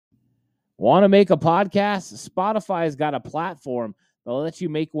Want to make a podcast? Spotify has got a platform that lets you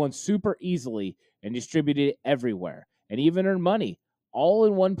make one super easily and distribute it everywhere and even earn money all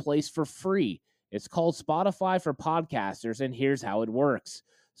in one place for free. It's called Spotify for Podcasters, and here's how it works.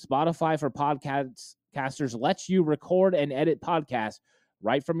 Spotify for Podcasters lets you record and edit podcasts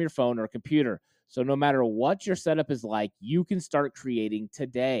right from your phone or computer. So no matter what your setup is like, you can start creating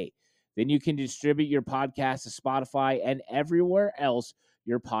today. Then you can distribute your podcast to Spotify and everywhere else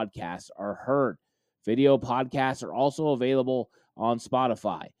your podcasts are heard. Video podcasts are also available on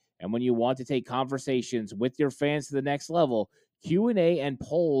Spotify. And when you want to take conversations with your fans to the next level, Q&A and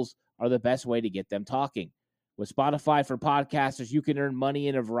polls are the best way to get them talking. With Spotify for Podcasters, you can earn money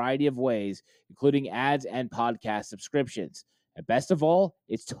in a variety of ways, including ads and podcast subscriptions. And best of all,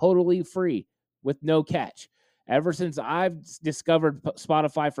 it's totally free with no catch. Ever since I've discovered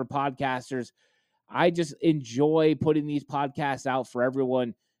Spotify for Podcasters, I just enjoy putting these podcasts out for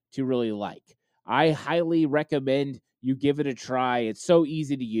everyone to really like. I highly recommend you give it a try. It's so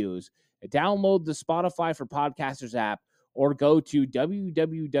easy to use. Download the Spotify for Podcasters app or go to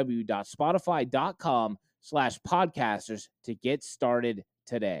www.spotify.com/podcasters to get started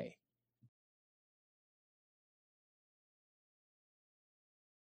today.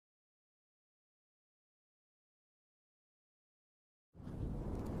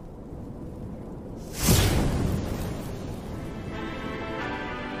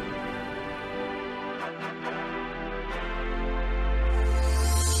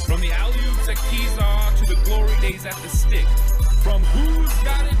 From the alley-oops at Kezar to the glory days at the stick. From who's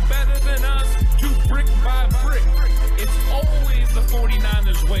got it better than us to brick by brick. It's always the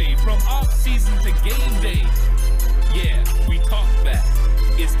 49ers way. From off-season to game day. Yeah, we talk back.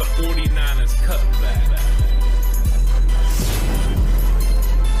 It's the 49ers cutback.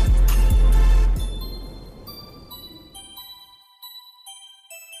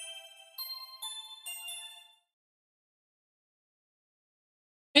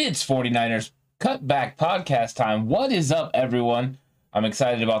 It's 49ers Cutback podcast time. What is up, everyone? I'm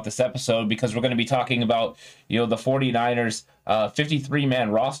excited about this episode because we're going to be talking about, the 49ers 53-man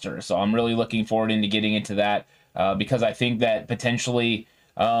roster. So I'm really looking forward into getting into that because I think that potentially,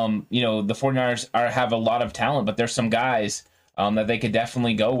 the 49ers have a lot of talent, but there's some guys that they could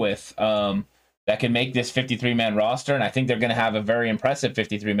definitely go with that can make this 53-man roster. And I think they're going to have a very impressive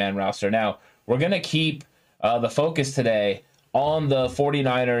 53-man roster. Now, we're going to keep the focus today on the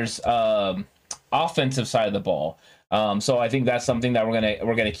 49ers offensive side of the ball. So I think that's something that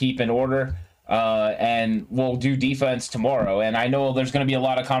we're gonna keep in order, and we'll do defense tomorrow. And I know there's going to be a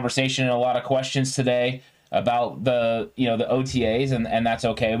lot of conversation and a lot of questions today about the OTAs, and that's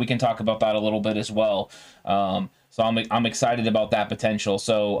okay. We can talk about that a little bit as well. So I'm excited about that potential.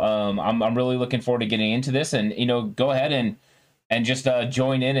 So I'm really looking forward to getting into this, and go ahead and just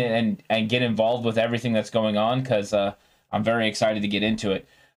join in and get involved with everything that's going on, because I'm very excited to get into it.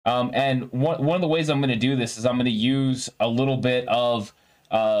 And one of the ways I'm going to do this is I'm going to use a little bit of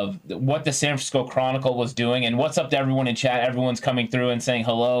what the San Francisco Chronicle was doing. And what's up to everyone in chat? Everyone's coming through and saying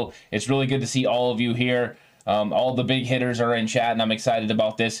hello. It's really good to see all of you here. All the big hitters are in chat, and I'm excited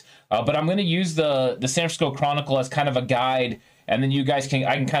about this. But I'm going to use the San Francisco Chronicle as kind of a guide, and then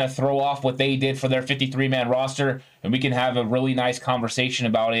I can kind of throw off what they did for their 53-man roster, and we can have a really nice conversation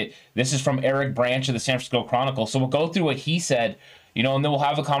about it. This is from Eric Branch of the San Francisco Chronicle. So we'll go through what he said, and then we'll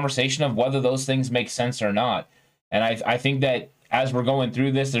have a conversation of whether those things make sense or not. And I think that as we're going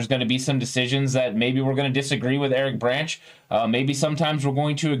through this, there's going to be some decisions that maybe we're going to disagree with Eric Branch. Maybe sometimes we're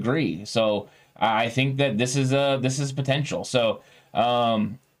going to agree. So I think that this is potential. So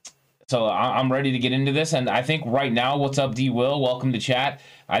I'm ready to get into this. And I think right now, what's up, D. Will? Welcome to chat.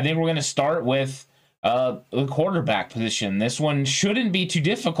 I think we're going to start with the quarterback position. This one shouldn't be too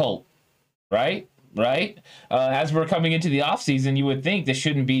difficult, right? As we're coming into the offseason, you would think this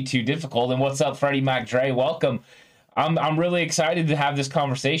shouldn't be too difficult. And what's up, Freddie McDre? Welcome. I'm really excited to have this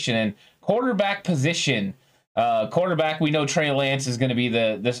conversation. And quarterback position, we know Trey Lance is going to be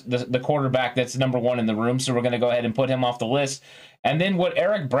the quarterback that's number one in the room, so we're going to go ahead and put him off the list. And then what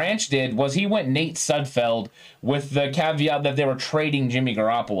Eric Branch did was he went Nate Sudfeld with the caveat that they were trading Jimmy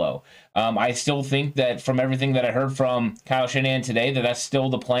Garoppolo. I still think that from everything that I heard from Kyle Shanahan today, that's still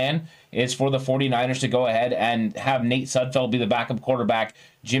the plan, is for the 49ers to go ahead and have Nate Sudfeld be the backup quarterback,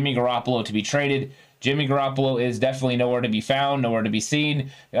 Jimmy Garoppolo to be traded. Jimmy Garoppolo is definitely nowhere to be found, nowhere to be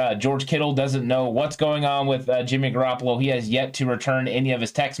seen. George Kittle doesn't know what's going on with Jimmy Garoppolo. He has yet to return any of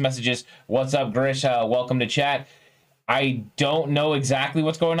his text messages. What's up, Grish? Welcome to chat. I don't know exactly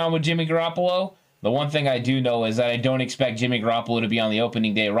what's going on with Jimmy Garoppolo. The one thing I do know is that I don't expect Jimmy Garoppolo to be on the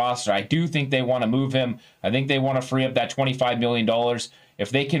opening day roster. I do think they want to move him. I think they want to free up that $25 million If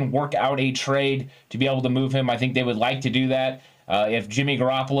they can work out a trade to be able to move him, I think they would like to do that. If Jimmy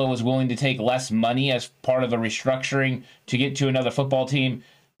Garoppolo was willing to take less money as part of a restructuring to get to another football team,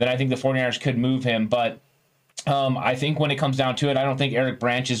 then I think the 49ers could move him. But I think when it comes down to it, I don't think Eric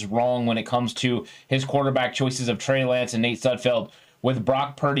Branch is wrong when it comes to his quarterback choices of Trey Lance and Nate Sudfeld, with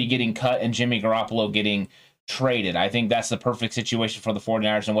Brock Purdy getting cut and Jimmy Garoppolo getting traded. I think that's the perfect situation for the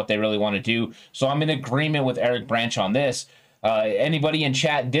 49ers and what they really want to do. So I'm in agreement with Eric Branch on this. Anybody in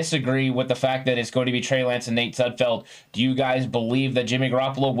chat disagree with the fact that it's going to be Trey Lance and Nate Sudfeld? Do you guys believe that Jimmy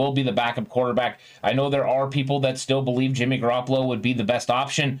Garoppolo will be the backup quarterback? I know there are people that still believe Jimmy Garoppolo would be the best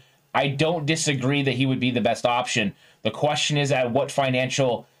option. I don't disagree that he would be the best option. The question is, at what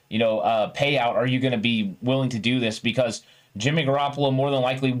financial, payout are you going to be willing to do this? Because Jimmy Garoppolo more than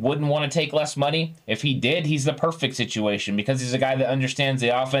likely wouldn't want to take less money. If he did, he's the perfect situation because he's a guy that understands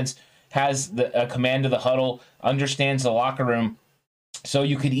the offense, has the command of the huddle, understands the locker room. So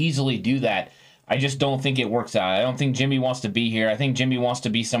you could easily do that. I just don't think it works out. I don't think Jimmy wants to be here. I think Jimmy wants to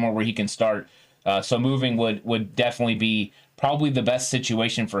be somewhere where he can start. So moving would definitely be probably the best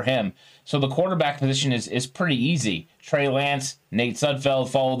situation for him. So the quarterback position is pretty easy. Trey Lance, Nate Sudfeld,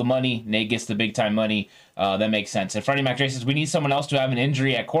 follow the money. Nate gets the big-time money. That makes sense. And Freddie McDray says, we need someone else to have an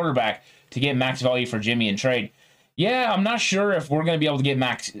injury at quarterback to get max value for Jimmy and trade. Yeah, I'm not sure if we're going to be able to get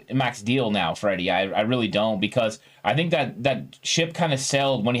max deal now, Freddie. I really don't, because I think that ship kind of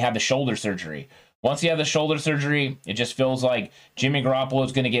sailed when he had the shoulder surgery. Once he had the shoulder surgery, it just feels like Jimmy Garoppolo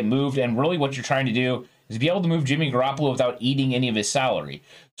is going to get moved, and really what you're trying to do is be able to move Jimmy Garoppolo without eating any of his salary.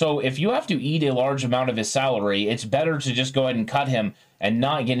 So if you have to eat a large amount of his salary, it's better to just go ahead and cut him and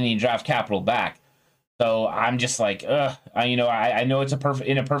not get any draft capital back. So I'm just like, I know it's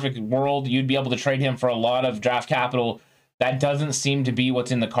in a perfect world, you'd be able to trade him for a lot of draft capital. That doesn't seem to be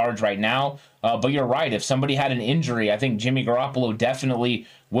what's in the cards right now. But you're right. If somebody had an injury, I think Jimmy Garoppolo definitely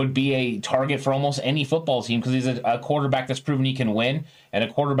would be a target for almost any football team because he's a quarterback that's proven he can win and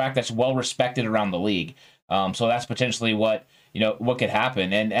a quarterback that's well respected around the league. So that's potentially what could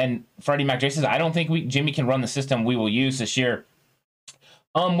happen. And Freddie McDray says, I don't think Jimmy can run the system we will use this year.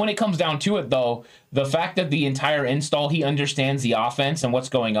 When it comes down to it, though, the fact that the entire install, he understands the offense and what's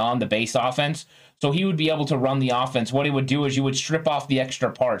going on, the base offense. So he would be able to run the offense. What he would do is you would strip off the extra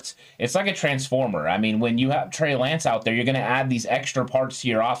parts. It's like a transformer. I mean, when you have Trey Lance out there, you're going to add these extra parts to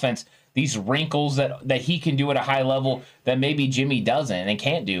your offense, these wrinkles that he can do at a high level that maybe Jimmy doesn't and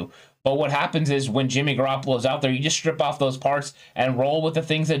can't do. But what happens is when Jimmy Garoppolo is out there, you just strip off those parts and roll with the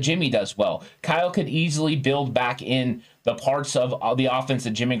things that Jimmy does well. Kyle could easily build back in the parts of the offense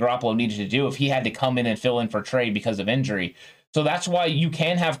that Jimmy Garoppolo needed to do if he had to come in and fill in for Trey because of injury. So that's why you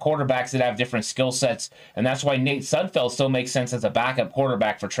can have quarterbacks that have different skill sets, and that's why Nate Sudfeld still makes sense as a backup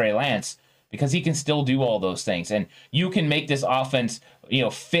quarterback for Trey Lance, because he can still do all those things. And you can make this offense,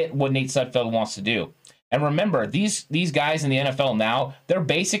 fit what Nate Sudfeld wants to do. And remember, these guys in the NFL now, they're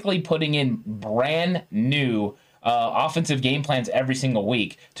basically putting in brand new offensive game plans every single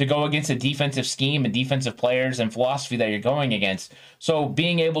week to go against a defensive scheme and defensive players and philosophy that you're going against. So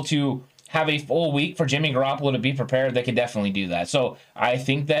being able to have a full week for Jimmy Garoppolo to be prepared, they can definitely do that. So I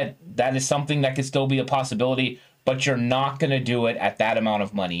think that is something that could still be a possibility, but you're not going to do it at that amount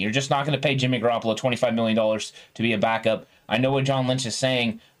of money. You're just not going to pay Jimmy Garoppolo $25 million to be a backup. I know what John Lynch is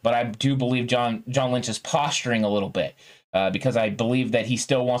saying, but I do believe John Lynch is posturing a little bit because I believe that he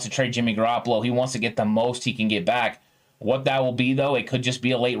still wants to trade Jimmy Garoppolo. He wants to get the most he can get back. What that will be, though, it could just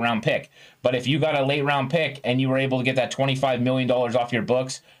be a late-round pick. But if you got a late-round pick and you were able to get that $25 million off your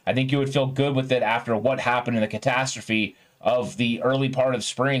books, I think you would feel good with it after what happened in the catastrophe of the early part of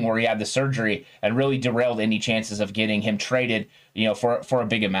spring where he had the surgery and really derailed any chances of getting him traded, for a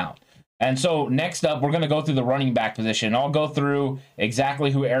big amount. And so next up, we're going to go through the running back position. I'll go through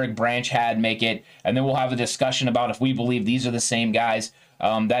exactly who Eric Branch had make it, and then we'll have a discussion about if we believe these are the same guys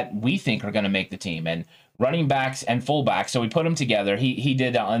that we think are going to make the team. And running backs and fullbacks, so we put them together. He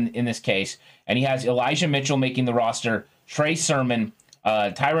did in this case, and he has Elijah Mitchell making the roster, Trey Sermon,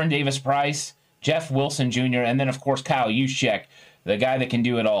 Tyron Davis-Price, Jeff Wilson Jr., and then, of course, Kyle Juszczyk, the guy that can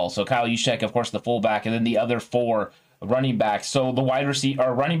do it all. So Kyle Juszczyk, of course, the fullback, and then the other four running backs. So the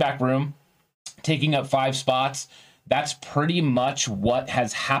running back room taking up 5 spots. That's pretty much what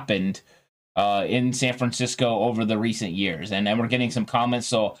has happened in San Francisco over the recent years. And we're getting some comments,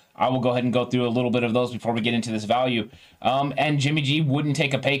 so I will go ahead and go through a little bit of those before we get into this value. And Jimmy G wouldn't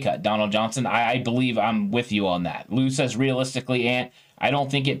take a pay cut, Donald Johnson. I believe I'm with you on that. Lou says, realistically, Ant, I don't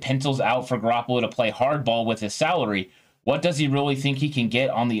think it pencils out for Garoppolo to play hardball with his salary. What does he really think he can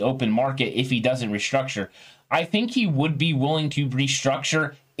get on the open market if he doesn't restructure? I think he would be willing to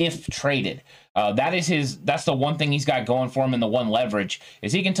restructure if traded. That's the one thing he's got going for him, and the one leverage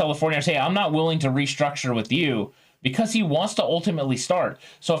is he can tell the 49ers, hey, I'm not willing to restructure with you, because he wants to ultimately start.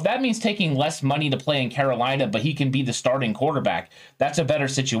 So if that means taking less money to play in Carolina, but he can be the starting quarterback, that's a better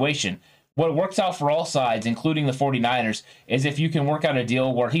situation. What works out for all sides, including the 49ers, is if you can work out a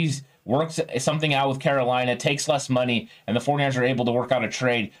deal where he's works something out with Carolina, takes less money, and the 49ers are able to work out a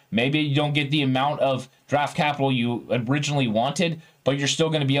trade. Maybe you don't get the amount of draft capital you originally wanted, but you're still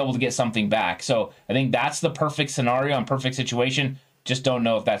going to be able to get something back. So I think that's the perfect scenario and perfect situation. Just don't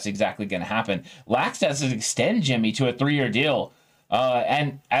know if that's exactly going to happen. Lax has to extend Jimmy to a 3-year deal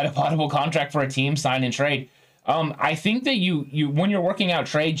and at a potable contract for a team, sign and trade. I think that you when you're working out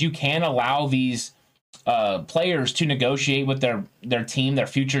trades, you can allow these players to negotiate with their team, their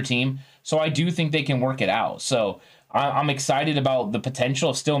future team. So I do think they can work it out. So I'm excited about the potential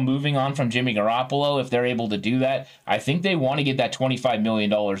of still moving on from Jimmy Garoppolo if they're able to do that. I think they want to get that $25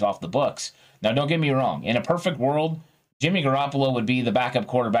 million off the books. Now, don't get me wrong. In a perfect world, Jimmy Garoppolo would be the backup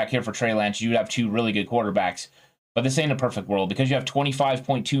quarterback here for Trey Lance. You'd have two really good quarterbacks. But this ain't a perfect world because you have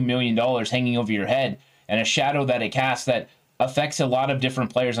 $25.2 million hanging over your head and a shadow that it casts that affects a lot of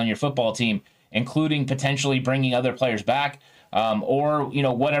different players on your football team, including potentially bringing other players back, or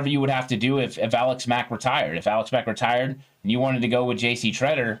whatever you would have to do if Alex Mack retired. If Alex Mack retired and you wanted to go with J.C.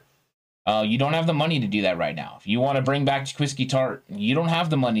 Tretter, you don't have the money to do that right now. If you want to bring back Jaquiski Tartt, you don't have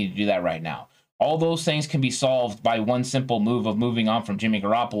the money to do that right now. All those things can be solved by one simple move of moving on from Jimmy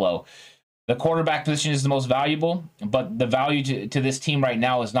Garoppolo. The quarterback position is the most valuable, but the value to this team right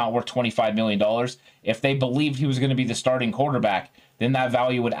now is not worth $25 million. If they believed he was going to be the starting quarterback, then that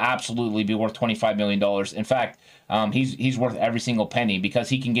value would absolutely be worth $25 million. In fact, he's worth every single penny because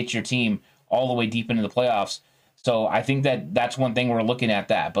he can get your team all the way deep into the playoffs. So I think that's one thing we're looking at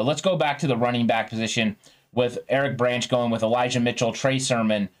that. But let's go back to the running back position with Eric Branch going with Elijah Mitchell, Trey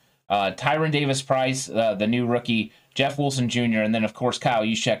Sermon, Tyron Davis-Price, the new rookie, Jeff Wilson Jr., and then, of course, Kyle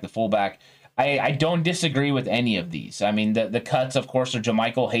Juszczyk, the fullback. I don't disagree with any of these. I mean, the cuts, of course, are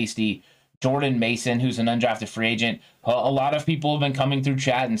JaMycal Hasty, Jordan Mason, who's an undrafted free agent. A lot of people have been coming through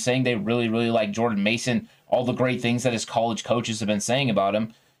chat and saying they really, really like Jordan Mason, all the great things that his college coaches have been saying about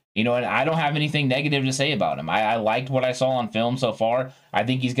him. And I don't have anything negative to say about him. I liked what I saw on film so far. I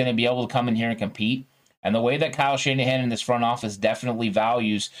think he's going to be able to come in here and compete. And the way that Kyle Shanahan in this front office definitely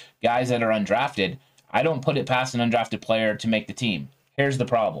values guys that are undrafted, I don't put it past an undrafted player to make the team. Here's the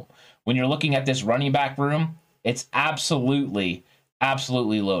problem. When you're looking at this running back room, it's absolutely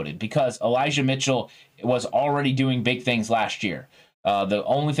loaded because Elijah Mitchell was already doing big things last year. The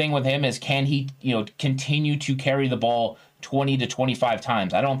only thing with him is can he, continue to carry the ball 20 to 25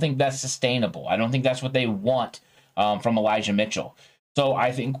 times? I don't think that's sustainable. I don't think that's what they want from Elijah Mitchell. So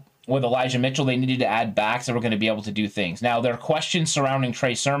I think with Elijah Mitchell, they needed to add backs that were going to be able to do things. Now, there are questions surrounding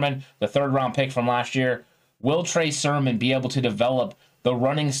Trey Sermon, the third-round pick from last year. Will Trey Sermon be able to develop the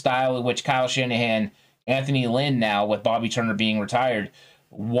running style in which Kyle Shanahan, Anthony Lynn now, with Bobby Turner being retired,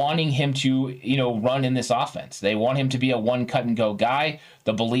 wanting him to, run in this offense? They want him to be a one-cut-and-go guy.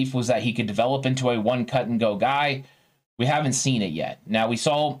 The belief was that he could develop into a one-cut-and-go guy. We haven't seen it yet. Now, we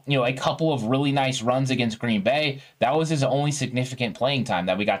saw, a couple of really nice runs against Green Bay. That was his only significant playing time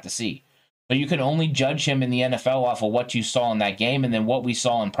that we got to see. But you can only judge him in the NFL off of what you saw in that game and then what we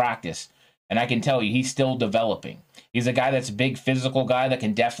saw in practice. And I can tell you, he's still developing. He's a guy that's a big physical guy that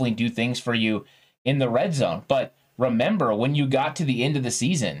can definitely do things for you in the red zone. But remember, when you got to the end of the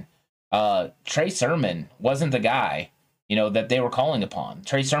season, Trey Sermon wasn't the guy that they were calling upon.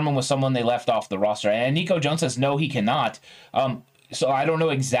 Trey Sermon was someone they left off the roster. And Nico Jones says, no, he cannot. So I don't know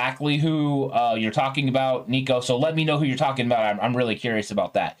exactly who you're talking about, Nico. So let me know who you're talking about. I'm really curious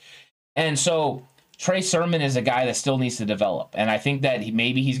about that. And so Trey Sermon is a guy that still needs to develop. And I think that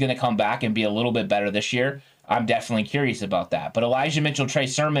maybe he's going to come back and be a little bit better this year. I'm definitely curious about that. But Elijah Mitchell, Trey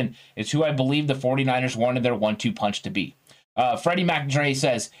Sermon is who I believe the 49ers wanted their 1-2 punch to be. Freddie McDre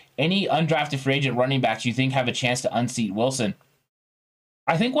says, any undrafted free agent running backs you think have a chance to unseat Wilson?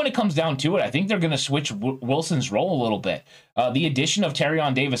 I think when it comes down to it, I think they're going to switch Wilson's role a little bit. The addition of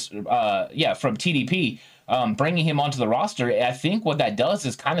Terrion Davis, from TDP, bringing him onto the roster, I think what that does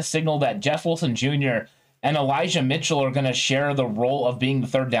is kind of signal that Jeff Wilson Jr. and Elijah Mitchell are going to share the role of being the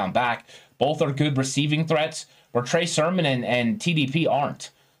third down back. Both are good receiving threats, where Trey Sermon and TDP aren't.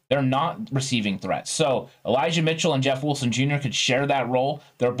 They're not receiving threats. So Elijah Mitchell and Jeff Wilson Jr. could share that role.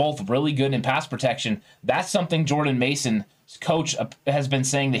 They're both really good in pass protection. That's something Jordan Mason's coach has been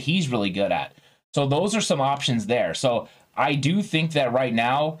saying that he's really good at. So those are some options there. So I do think that right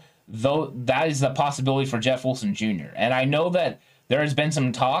now, though, that is the possibility for Jeff Wilson Jr. And I know that there has been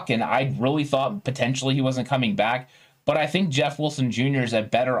some talk, and I really thought potentially he wasn't coming back. but I think Jeff Wilson Jr. is a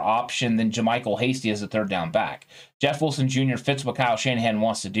better option than JaMycal Hasty as a third down back. Jeff Wilson Jr. fits what Kyle Shanahan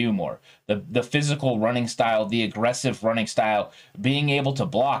wants to do more. The physical running style, the aggressive running style, being able to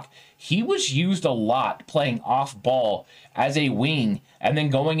block. He was used a lot playing off ball as a wing and then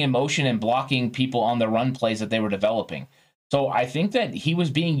going in motion and blocking people on the run plays that they were developing. So I think that he was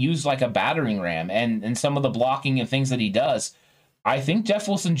being used like a battering ram, and some of the blocking and things that he does. I think Jeff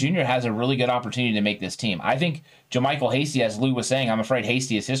Wilson Jr. has a really good opportunity to make this team. I think JaMycal Hasty, as Lou was saying, I'm afraid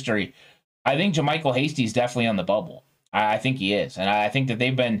Hasty is history. I think JaMycal Hasty is definitely on the bubble. I think he is. And I think that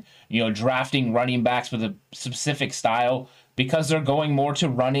they've been, drafting running backs with a specific style because they're going more to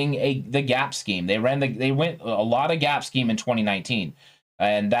running the gap scheme. They went a lot of gap scheme in 2019.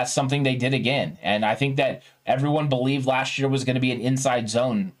 And that's something they did again. And I think that everyone believed last year was going to be an inside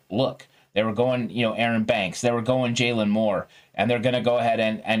zone look. They were going, Aaron Banks. They were going Jalen Moore. And they're going to go ahead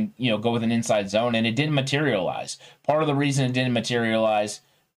and go with an inside zone. And it didn't materialize. Part of the reason it didn't materialize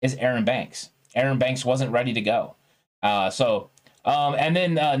is Aaron Banks. Aaron Banks wasn't ready to go. And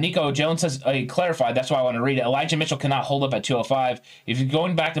then Nico Jones has clarified, that's why I want to read it. Elijah Mitchell cannot hold up at 205. If you're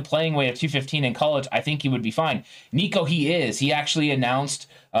going back to playing weight of 215 in college, I think he would be fine. Nico, he is. He actually announced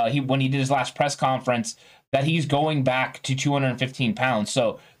when he did his last press conference that he's going back to 215 pounds.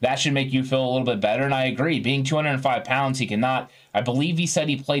 So that should make you feel a little bit better. And I agree. Being 205 pounds, he cannot. I believe he said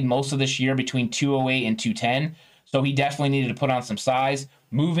he played most of this year between 208 and 210. So he definitely needed to put on some size.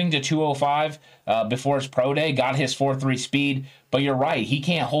 Moving to 205 before his pro day, got his 4.3 speed. But you're right, he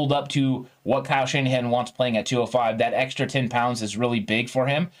can't hold up to what Kyle Shanahan wants playing at 205. That extra 10 pounds is really big for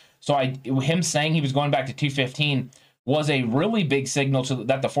him. So him saying he was going back to 215 was a really big signal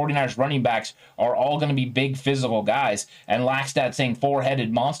that the 49ers running backs are all going to be big physical guys. And Lackstad saying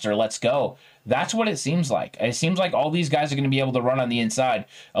four-headed monster, let's go. That's what it seems like. It seems like all these guys are going to be able to run on the inside.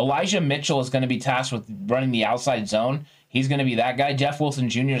 Elijah Mitchell is going to be tasked with running the outside zone. He's going to be that guy. Jeff Wilson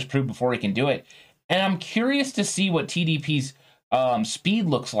Jr. has proved before he can do it. And I'm curious to see what TDP's speed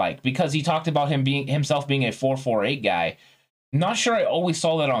looks like, because he talked about himself being a 4.48 guy. Not sure I always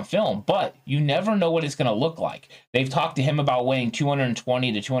saw that on film, but you never know what it's going to look like. They've talked to him about weighing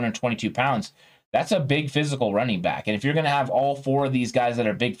 220 to 222 pounds. That's a big physical running back. And if you're going to have all four of these guys that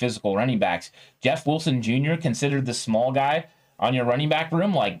are big physical running backs, Jeff Wilson Jr. considered the small guy on your running back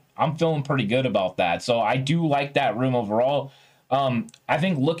room, I'm feeling pretty good about that. So I do like that room overall. I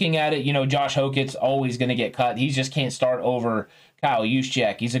think looking at it, Josh Hokett's always going to get cut. He just can't start over Kyle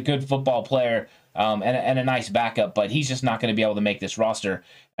Juszczyk. He's a good football player and a nice backup, but he's just not going to be able to make this roster.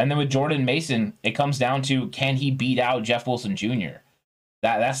 And then with Jordan Mason, it comes down to, can he beat out Jeff Wilson Jr.?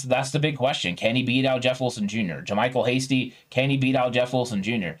 That's the big question. Can he beat out Jeff Wilson Jr.? JaMycal Hasty, can he beat out Jeff Wilson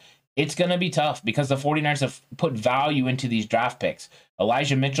Jr.? It's going to be tough because the 49ers have put value into these draft picks.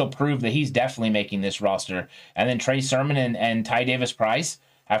 Elijah Mitchell proved that he's definitely making this roster. And then Trey Sermon and Ty Davis Price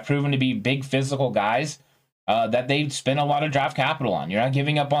have proven to be big physical guys that they've spent a lot of draft capital on. You're not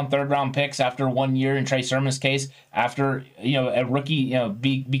giving up on third-round picks after 1 year in Trey Sermon's case, after a rookie,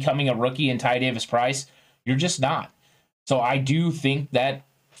 becoming a rookie in Ty Davis Price. You're just not. So I do think that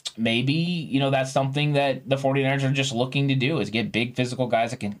maybe, that's something that the 49ers are just looking to do, is get big physical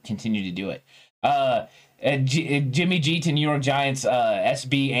guys that can continue to do it. Jimmy G to New York Giants,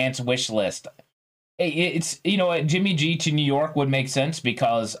 SB Ants wish list. It's, Jimmy G to New York would make sense,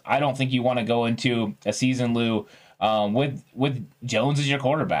 because I don't think you want to go into a season, Lou, with Jones as your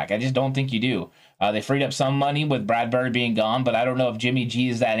quarterback. I just don't think you do. They freed up some money with Bradbury being gone, but I don't know if Jimmy G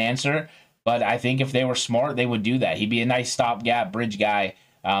is that answer. But I think if they were smart, they would do that. He'd be a nice stopgap bridge guy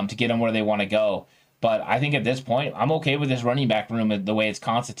to get them where they want to go. But I think at this point, I'm okay with this running back room the way it's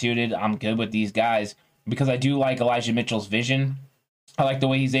constituted. I'm good with these guys because I do like Elijah Mitchell's vision. I like the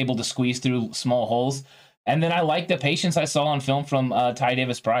way he's able to squeeze through small holes. And then I like the patience I saw on film from Ty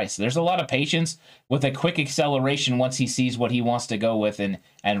Davis Price. There's a lot of patience with a quick acceleration once he sees what he wants to go with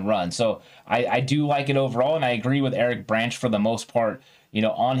and run. So I do like it overall, and I agree with Eric Branch for the most part,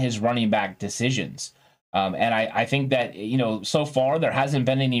 on his running back decisions. And I think that, so far there hasn't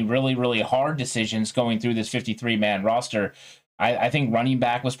been any really, really hard decisions going through this 53-man roster. I think running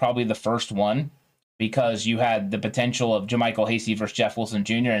back was probably the first one, because you had the potential of JaMycal Hasty versus Jeff Wilson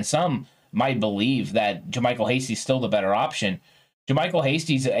Jr., and some might believe that JaMycal Hasty is still the better option. JaMycal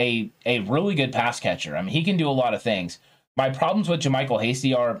Hasty's a really good pass catcher. I mean, he can do a lot of things. My problems with JaMycal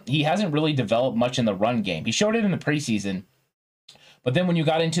Hasty are he hasn't really developed much in the run game. He showed it in the preseason, but then when you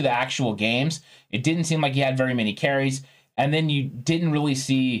got into the actual games, it didn't seem like he had very many carries, and then you didn't really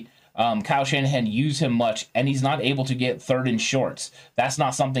see Kyle Shanahan use him much, and he's not able to get third and shorts. That's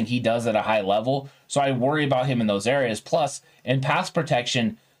not something he does at a high level, so I worry about him in those areas. Plus, in pass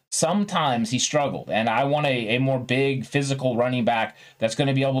protection, sometimes he struggled. And I want a more big physical running back that's going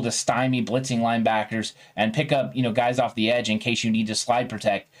to be able to stymie blitzing linebackers and pick up, guys off the edge in case you need to slide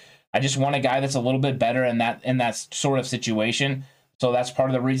protect. I just want a guy that's a little bit better in that sort of situation. So that's part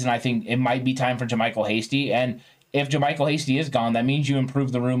of the reason I think it might be time for JaMycal Hasty. And if JaMycal Hasty is gone, that means you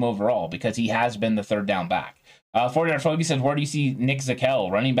improve the room overall because he has been the third down back. 49 Foggy says, where do you see Nick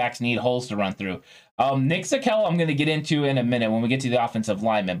Zakelj? Running backs need holes to run through. Nick Zakelj, I'm going to get into in a minute when we get to the offensive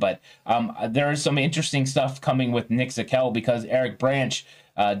lineman, but there is some interesting stuff coming with Nick Zakelj because Eric Branch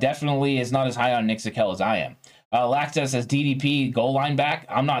definitely is not as high on Nick Zakelj as I am. Laxa says DDP goal line back.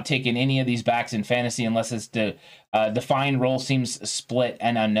 I'm not taking any of these backs in fantasy unless it's the defined role seems split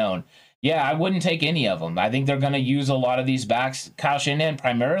and unknown. Yeah, I wouldn't take any of them. I think they're going to use a lot of these backs. Kyle Shanahan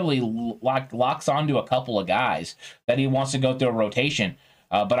primarily locks onto a couple of guys that he wants to go through a rotation.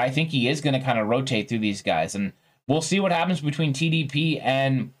 But I think he is going to kind of rotate through these guys. And we'll see what happens between TDP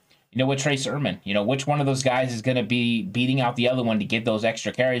and, with Trey Sermon. Which one of those guys is going to be beating out the other one to get those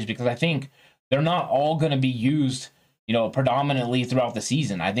extra carries? Because I think they're not all going to be used, predominantly throughout the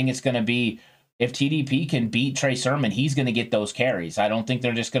season. I think it's going to be, if TDP can beat Trey Sermon, he's going to get those carries. I don't think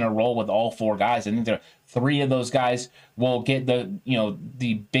they're just going to roll with all four guys. I think three of those guys will get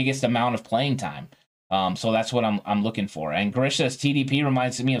the biggest amount of playing time. So that's what I'm looking for. And Grish says TDP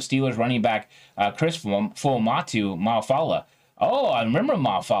reminds me of Steelers running back Chris Fuamatu-Ma'afala. Oh, I remember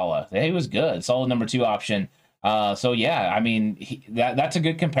Ma'afala. He was good. Solid number 2 option. So yeah, I mean that's a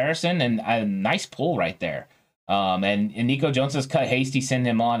good comparison and a nice pull right there. And Nico Jones has cut Hasty, send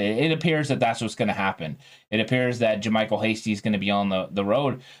him on. It appears that that's what's going to happen. It appears that JaMycal Hasty is going to be on the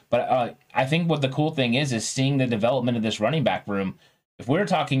road. But I think what the cool thing is seeing the development of this running back room. If we were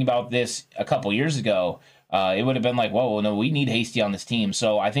talking about this a couple years ago, it would have been like, whoa, no, we need Hasty on this team.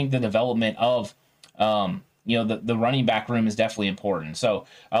 So I think the development of the running back room is definitely important. So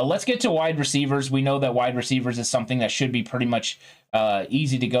let's get to wide receivers. We know that wide receivers is something that should be pretty much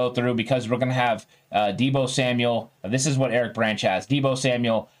easy to go through because we're going to have Deebo Samuel. This is what Eric Branch has. Deebo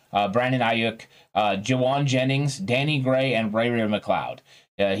Samuel, Brandon Ayuk, Jawan Jennings, Danny Gray, and Ray McLeod.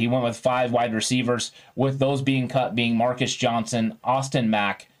 He went with 5 wide receivers, with those being cut being Marcus Johnson, Austin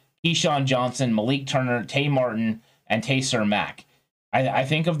Mack, Keyshawn Johnson, Malik Turner, Tay Martin, and Taysir Mack. I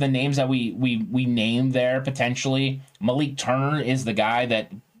think of the names that we named there potentially. Malik Turner is the guy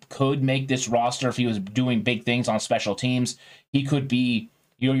that could make this roster if he was doing big things on special teams. He could be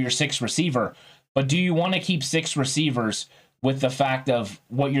your 6th receiver. But do you want to keep 6 receivers with the fact of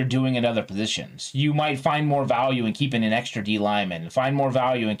what you're doing at other positions? You might find more value in keeping an extra D lineman, find more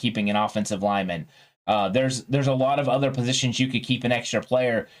value in keeping an offensive lineman. There's a lot of other positions you could keep an extra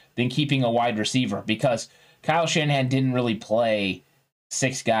player than keeping a wide receiver because Kyle Shanahan didn't really play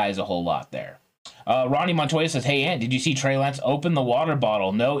 6 guys a whole lot there. Ronnie Montoya says, hey, Ant, did you see Trey Lance open the water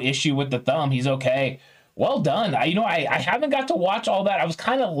bottle? No issue with the thumb. He's okay. Well done. I haven't got to watch all that. I was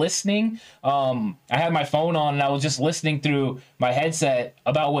kind of listening. I had my phone on and I was just listening through my headset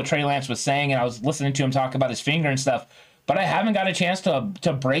about what Trey Lance was saying, and I was listening to him talk about his finger and stuff. But I haven't got a chance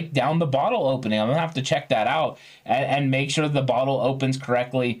to break down the bottle opening. I'm going to have to check that out and make sure the bottle opens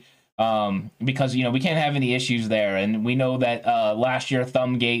correctly. Because, we can't have any issues there. And we know that last year,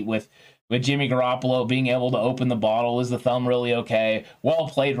 Thumbgate with Jimmy Garoppolo being able to open the bottle, is the thumb really okay? Well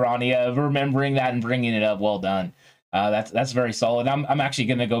played, Ronnie. Remembering that and bringing it up, well done. That's very solid. I'm actually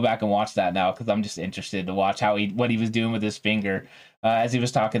going to go back and watch that now because I'm just interested to watch what he was doing with his finger as he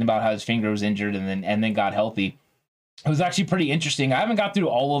was talking about how his finger was injured and then got healthy. It was actually pretty interesting. I haven't got through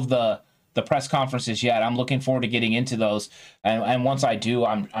all of the press conferences yet. I'm looking forward to getting into those, and once I do,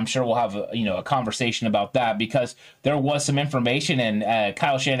 I'm sure we'll have a conversation about that because there was some information, and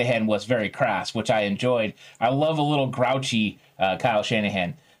Kyle Shanahan was very crass, which I enjoyed. I love a little grouchy Kyle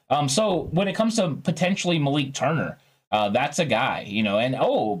Shanahan. So when it comes to potentially Malik Turner, that's a guy,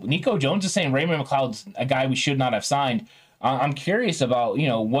 and Nico Jones is saying Raymond McLeod's a guy we should not have signed. I'm curious about,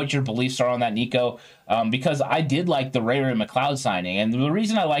 what your beliefs are on that, Nico, because I did like the Ray McLeod signing. And the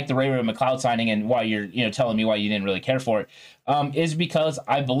reason I like the Ray McLeod signing and why you're, telling me why you didn't really care for it, is because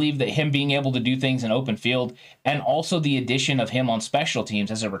I believe that him being able to do things in open field and also the addition of him on special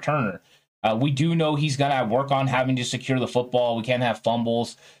teams as a returner. We do know he's going to work on having to secure the football. We can't have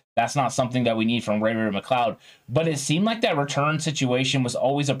fumbles. That's not something that we need from Ray McLeod. But it seemed like that return situation was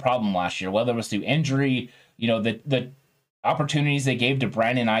always a problem last year, whether it was through injury, the opportunities they gave to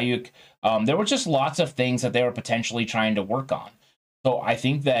Brandon Ayuk. There were just lots of things that they were potentially trying to work on. So I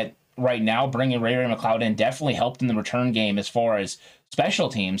think that right now bringing Ray McLeod in definitely helped in the return game as far as special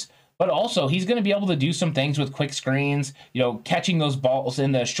teams. But also, he's going to be able to do some things with quick screens, catching those balls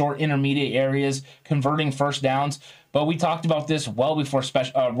in the short intermediate areas, converting first downs. But we talked about this well before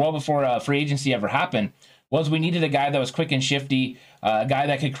free agency ever happened. Was we needed a guy that was quick and shifty, a guy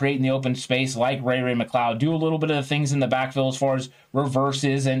that could create in the open space like Ray McCloud, do a little bit of the things in the backfield as far as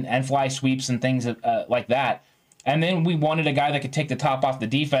reverses and fly sweeps and things like that. And then we wanted a guy that could take the top off the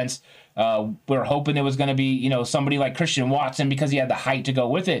defense. We were hoping it was going to be, somebody like Christian Watson because he had the height to go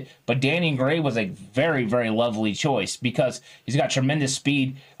with it. But Danny Gray was a very, very lovely choice because he's got tremendous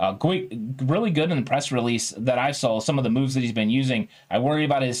speed, quick, really good in the press release that I saw, some of the moves that he's been using. I worry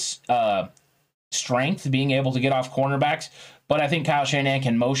about his strength, being able to get off cornerbacks. But I think Kyle Shanahan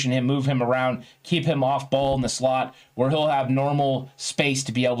can motion him, move him around, keep him off ball in the slot where he'll have normal space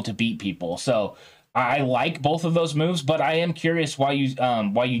to be able to beat people. So I like both of those moves, but I am curious why you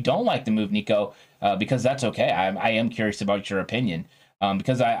don't like the move, Nico, because that's okay. I am curious about your opinion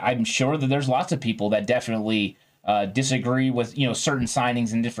because I'm sure that there's lots of people that definitely disagree with certain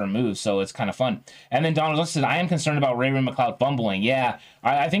signings and different moves, so it's kind of fun. And then Donald said, I am concerned about Ray McCloud fumbling. Yeah,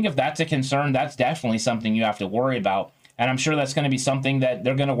 I think if that's a concern, that's definitely something you have to worry about, and I'm sure that's going to be something that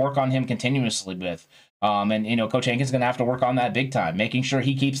they're going to work on him continuously with. And Coach Hankins is going to have to work on that big time, making sure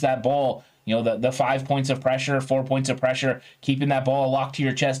he keeps that ball. The 5 points of pressure, 4 points of pressure, keeping that ball locked to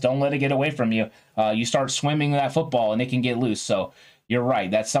your chest. Don't let it get away from you. You start swimming that football and it can get loose. So you're right.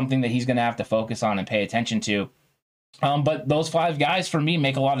 That's something that he's going to have to focus on and pay attention to. But those 5 guys for me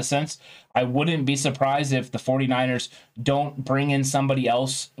make a lot of sense. I wouldn't be surprised if the 49ers don't bring in somebody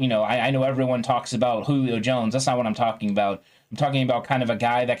else. I know everyone talks about Julio Jones. That's not what I'm talking about. I'm talking about kind of a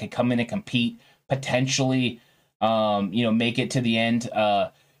guy that could come in and compete, potentially, make it to the end.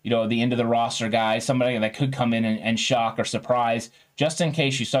 The end of the roster guy, somebody that could come in and shock or surprise, just in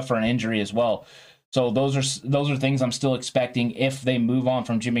case you suffer an injury as well. So those are things I'm still expecting if they move on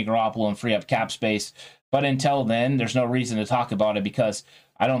from Jimmy Garoppolo and free up cap space. But until then, there's no reason to talk about it because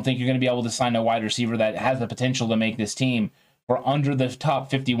I don't think you're going to be able to sign a wide receiver that has the potential to make this team for under the top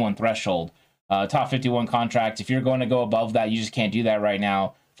 51 threshold. Top 51 contract. If you're going to go above that, you just can't do that right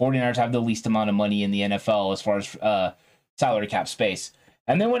now. 49ers have the least amount of money in the NFL as far as salary cap space.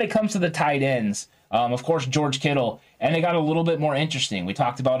 And then when it comes to the tight ends, of course, George Kittle, and it got a little bit more interesting. We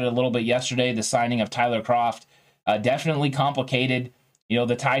talked about it a little bit yesterday, the signing of Tyler Kroft. Definitely complicated,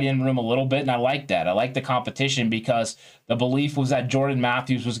 the tight end room a little bit, and I like that. I like the competition because the belief was that Jordan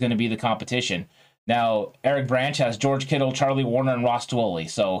Matthews was going to be the competition. Now, Eric Branch has George Kittle, Charlie Warner, and Ross Dwelley,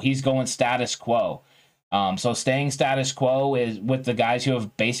 so he's going status quo. So staying status quo is with the guys who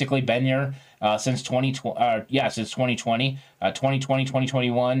have basically been here since 2020. Since 2020, 2020,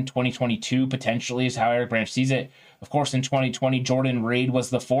 2021, 2022 potentially is how Eric Branch sees it. Of course, in 2020, Jordan Reed was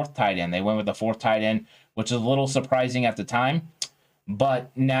the 4th tight end. They went with the 4th tight end, which is a little surprising at the time. But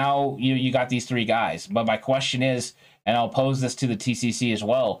now you got these 3 guys. But my question is, and I'll pose this to the TCC as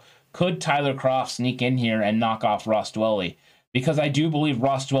well, could Tyler Kroft sneak in here and knock off Ross Dwelley? Because I do believe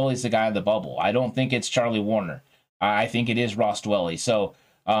Ross Dwelley is the guy in the bubble. I don't think it's Charlie Warner. I think it is Ross Dwelley. So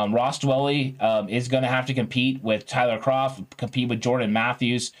Ross Dwelley is going to have to compete with Tyler Kroft, compete with Jordan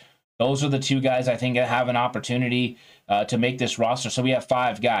Matthews. Those are the 2 guys I think that have an opportunity to make this roster. So we have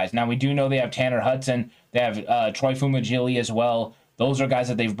 5 guys. Now, we do know they have Tanner Hudson. They have Troy Fumagalli as well. Those are guys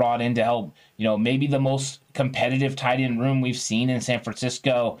that they've brought in to help, maybe the most competitive tight end room we've seen in San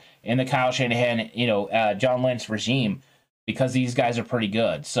Francisco in the Kyle Shanahan, John Lynch regime, because these guys are pretty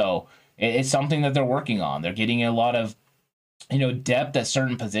good. So it's something that they're working on. They're getting a lot of, depth at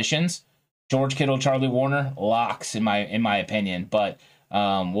certain positions. George Kittle, Charlie Warner, locks in my opinion. But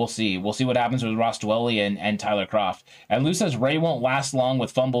we'll see. We'll see what happens with Ross Dwelley and Tyler Kroft. And Lou says Ray won't last long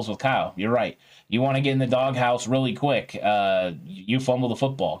with fumbles with Kyle. You're right. You want to get in the doghouse really quick. You fumble the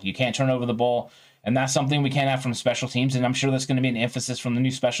football. You can't turn over the ball. And that's something we can't have from special teams. And I'm sure that's going to be an emphasis from the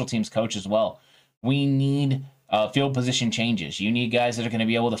new special teams coach as well. We need field position changes. You need guys that are going to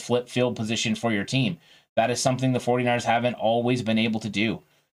be able to flip field position for your team. That is something the 49ers haven't always been able to do.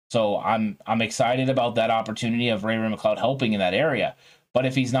 So I'm excited about that opportunity of Ray McCloud helping in that area. But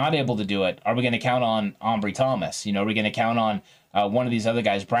if he's not able to do it, are we going to count on Ambry Thomas? Are we going to count on one of these other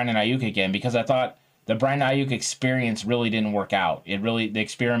guys, Brandon Ayuk again? Because I thought the Brandon Ayuk experience really didn't work out. The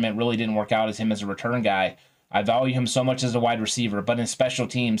experiment really didn't work out as him as a return guy. I value him so much as a wide receiver, but in special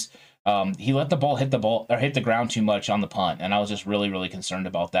teams, he let the ball hit the ground too much on the punt, and I was just really, really concerned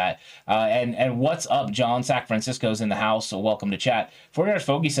about that. And what's up, John? Sac Francisco's in the house, so welcome to chat. 49ers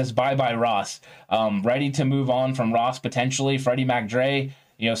Fogey says bye-bye Ross. Ready to move on from Ross potentially. Freddie McDre,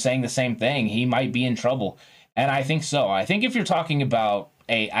 saying the same thing. He might be in trouble, and I think so. I think if you're talking about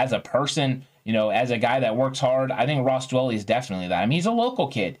as a person, as a guy that works hard, I think Ross Dwelley is definitely that. I mean, he's a local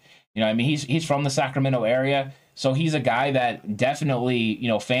kid. You know, I mean, he's from the Sacramento area, so he's a guy that definitely, you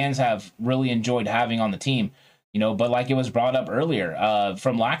know, fans have really enjoyed having on the team. You know, but like it was brought up earlier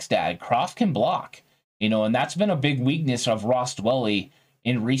from Laxdad, Croft can block. You know, and that's been a big weakness of Ross Dwelley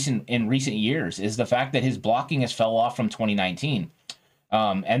in recent years, is the fact that his blocking has fell off from 2019.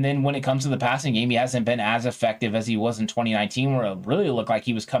 And then when it comes to the passing game, he hasn't been as effective as he was in 2019, where it really looked like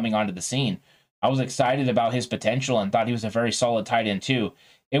he was coming onto the scene. I was excited about his potential and thought he was a very solid tight end too.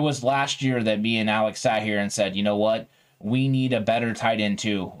 It was last year that me and Alex sat here and said, you know what? We need a better tight end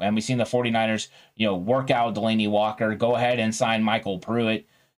too. And we've seen the 49ers, you know, work out Delaney Walker, go ahead and sign Michael Pruitt,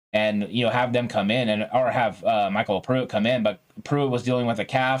 and, you know, have them come in or have Michael Pruitt come in. But Pruitt was dealing with a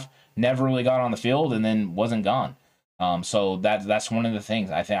calf, never really got on the field, and then wasn't gone. So that's one of the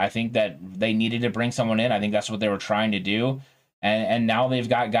things. I think that they needed to bring someone in. I think that's what they were trying to do. And now they've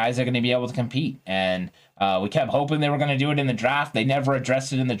got guys that are going to be able to compete. And we kept hoping they were going to do it in the draft. They never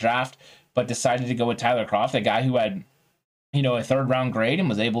addressed it in the draft, but decided to go with Tyler Croft, a guy who had, you know, a 3rd-round grade and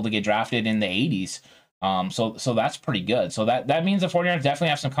was able to get drafted in the 80s. So that's pretty good. So that means the 49ers definitely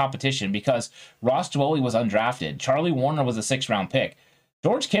have some competition, because Ross Dwelley was undrafted. Charlie Warner was a 6th-round pick.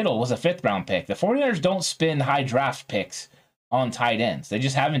 George Kittle was a 5th-round pick. The 49ers don't spend high draft picks on tight ends. They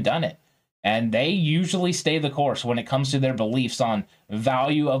just haven't done it. And they usually stay the course when it comes to their beliefs on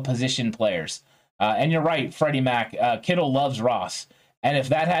value of position players. And you're right, Freddie Mac. Kittle loves Ross. And if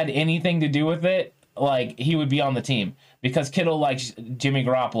that had anything to do with it, like, he would be on the team, because Kittle likes Jimmy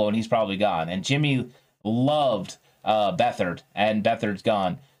Garoppolo and he's probably gone. And Jimmy loved Beathard, and Beathard's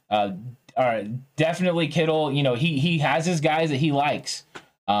gone. All right, definitely Kittle, you know, he has his guys that he likes.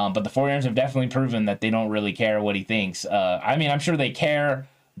 But the 49ers have definitely proven that they don't really care what he thinks. I mean, I'm sure they care,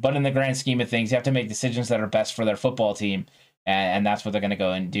 but in the grand scheme of things, you have to make decisions that are best for their football team, and that's what they're going to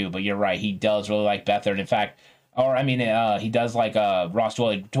go and do. But you're right, he does really like Beathard. In fact, he does like Ross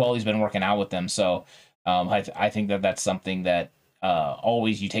Dwelley. Dwelley's been working out with them, so I think that's something that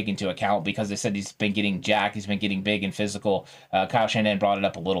always you take into account, because they said he's been getting jacked, he's been getting big and physical. Kyle Shanahan brought it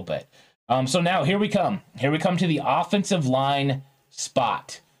up a little bit. So now here we come to the offensive line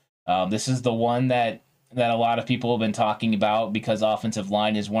spot. This is the one that a lot of people have been talking about, because offensive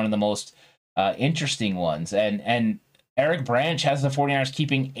line is one of the most interesting ones. And Eric Branch has the 49ers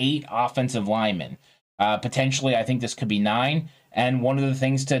keeping 8 offensive linemen. Potentially, I think this could be 9. And one of the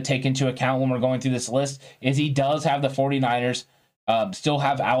things to take into account when we're going through this list is he does have the 49ers still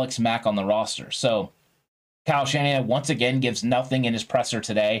have Alex Mack on the roster. So Kyle Shanahan once again gives nothing in his presser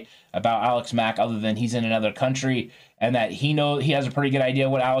today about Alex Mack, other than he's in another country, and that he has a pretty good idea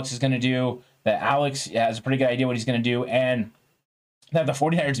what Alex is going to do, that Alex has a pretty good idea what he's going to do, and that the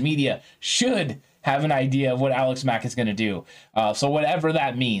 49ers media should have an idea of what Alex Mack is going to do. So whatever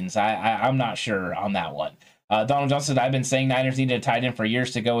that means, I'm not sure on that one. Donald Johnson, I've been saying Niners needed a tight end for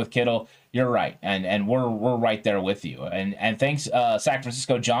years to go with Kittle. You're right, and we're right there with you. And thanks, San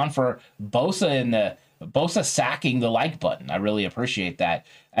Francisco John, for Bosa sacking the like button. I really appreciate that.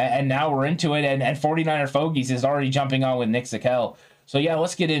 And now we're into it, and 49er Fogies is already jumping on with Nick Zakelj. So yeah,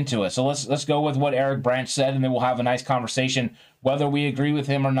 let's get into it. So let's go with what Eric Branch said, and then we'll have a nice conversation whether we agree with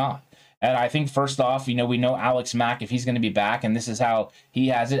him or not. And I think first off, we know Alex Mack, if he's going to be back, and this is how he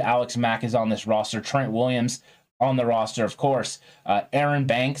has it. Alex Mack is on this roster. Trent Williams on the roster, of course. Aaron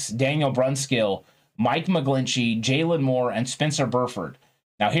Banks, Daniel Brunskill, Mike McGlinchey, Jalen Moore, and Spencer Burford.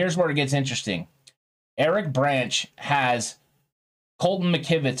 Now here's where it gets interesting. Eric Branch has Colton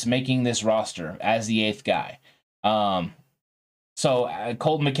McKivitz making this roster as the 8th guy. So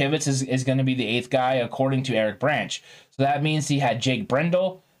Colton McKivitz is going to be the 8th guy according to Eric Branch. So that means he had Jake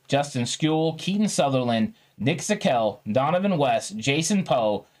Brendel, Justin Skule, Keaton Sutherland, Nick Zakelj, Donovan West, Jason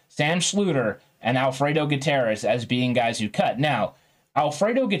Poe, Sam Schluter, and Alfredo Gutierrez as being guys who cut. Now,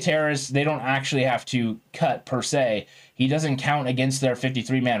 Alfredo Gutierrez, they don't actually have to cut per se. He doesn't count against their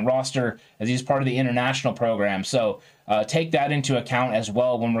 53-man roster as he's part of the international program. So take that into account as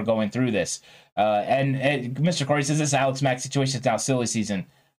well when we're going through this. And Mr. Corey says this Alex Mack situation is now silly season.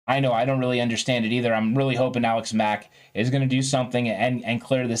 I know, I don't really understand it either. I'm really hoping Alex Mack is going to do something and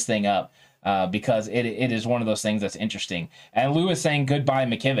clear this thing up because it is one of those things that's interesting. And Lou is saying goodbye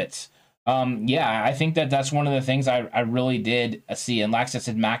McKivitz. Yeah, I think that's one of the things I really did see. And Lax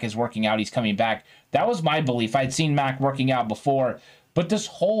said Mack is working out. He's coming back. That was my belief. I'd seen Mack working out before. But this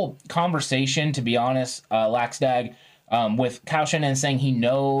whole conversation, to be honest, Laxdag, with Kyle Shanahan saying he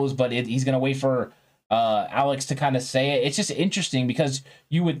knows, but he's going to wait for Alex to kind of say it. It's just interesting because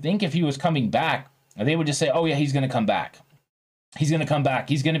you would think if he was coming back, they would just say, oh, yeah, he's going to come back. He's going to come back.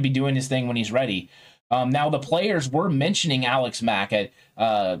 He's going to be doing his thing when he's ready. Now, the players were mentioning Alex Mack at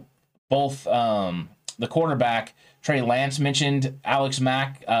both the quarterback Trey Lance mentioned Alex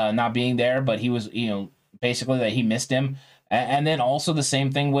Mack not being there, but he was, basically that he missed him. And then also the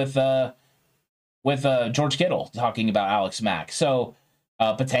same thing with George Kittle talking about Alex Mack. So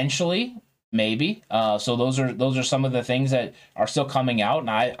potentially, maybe. So those are some of the things that are still coming out, and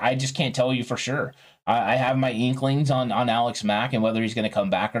I just can't tell you for sure. I have my inklings on Alex Mack and whether he's going to come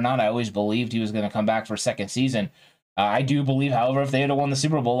back or not. I always believed he was going to come back for a second season. I do believe, however, if they had won the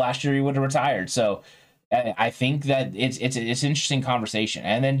Super Bowl last year, he would have retired. So I think that it's an interesting conversation.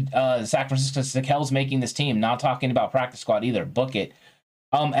 And then San Francisco Sakel's making this team, not talking about practice squad either. Book it.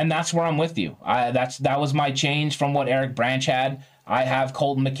 And that's where I'm with you. That was my change from what Eric Branch had. I have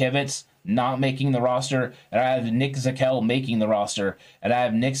Colton McKivitz not making the roster, and I have Nick Zakelj making the roster, and I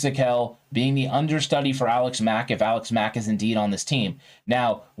have Nick Zakelj being the understudy for Alex Mack if Alex Mack is indeed on this team.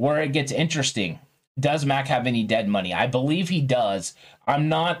 Now, where it gets interesting, does Mack have any dead money? I believe he does. I'm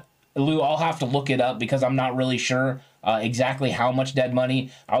not, Lou, I'll have to look it up because I'm not really sure exactly how much dead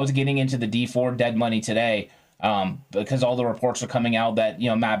money. I was getting into the D Ford dead money today because all the reports are coming out that,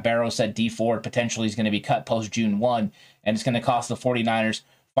 Matt Barrow said D Ford potentially is going to be cut post June 1, and it's going to cost the 49ers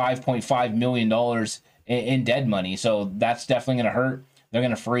 $5.5 million in dead money. So that's definitely going to hurt. They're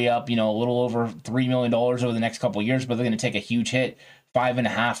going to free up, a little over $3 million over the next couple of years, but they're going to take a huge hit,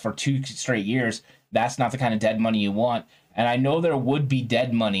 5.5 for 2 straight years. That's not the kind of dead money you want. And I know there would be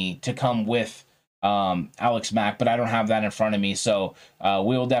dead money to come with Alex Mack, but I don't have that in front of me. So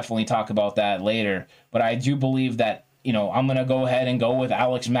we'll definitely talk about that later. But I do believe that, I'm going to go ahead and go with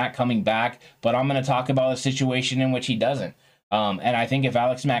Alex Mack coming back, but I'm going to talk about a situation in which he doesn't. And I think if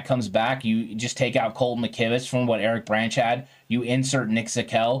Alex Mack comes back, you just take out Colton McKivitz from what Eric Branch had. You insert Nick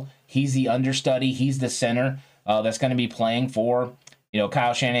Zakelj. He's the understudy. He's the center that's going to be playing for,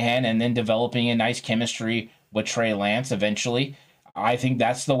 Kyle Shanahan, and then developing a nice chemistry with Trey Lance eventually. I think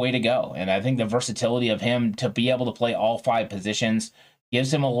that's the way to go. And I think the versatility of him to be able to play all 5 positions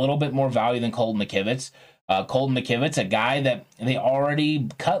gives him a little bit more value than Colton McKivitz. Colton McKivitz, a guy that they already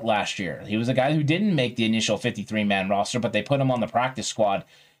cut last year. He was a guy who didn't make the initial 53-man roster, but they put him on the practice squad.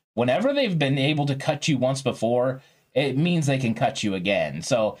 Whenever they've been able to cut you once before, it means they can cut you again.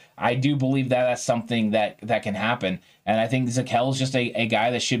 So I do believe that that's something that can happen. And I think Zakelj is just a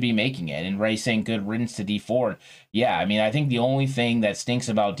guy that should be making it. And Ray saying good riddance to D Ford. Yeah, I think the only thing that stinks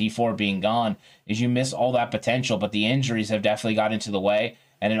about D Ford being gone is you miss all that potential, but the injuries have definitely got into the way.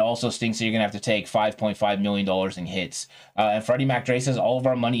 And it also stinks that you're going to have to take $5.5 million in hits. And Freddie McDray says all of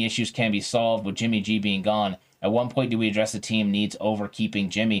our money issues can be solved with Jimmy G being gone. At one point, do we address the team needs over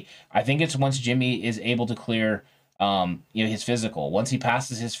keeping Jimmy? I think it's once Jimmy is able to clear his physical. Once he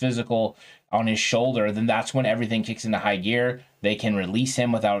passes his physical on his shoulder, then that's when everything kicks into high gear. They can release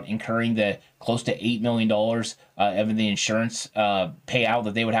him without incurring the close to $8 million of the insurance payout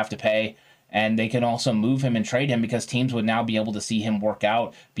that they would have to pay. And they can also move him and trade him because teams would now be able to see him work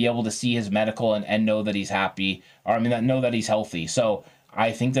out, be able to see his medical and know that he's happy, know that he's healthy. So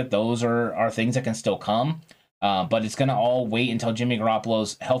I think that those are things that can still come. But it's going to all wait until Jimmy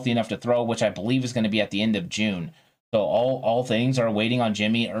Garoppolo's healthy enough to throw, which I believe is going to be at the end of June. So all things are waiting on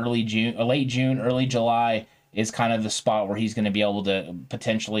Jimmy. Late June, early July is kind of the spot where he's going to be able to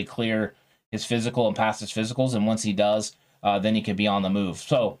potentially clear his physical and pass his physicals. And once he does, then he could be on the move.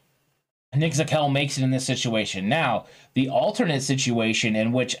 So Nick Zakelj makes it in this situation. Now, the alternate situation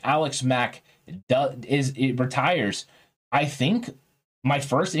in which Alex Mack retires, I think my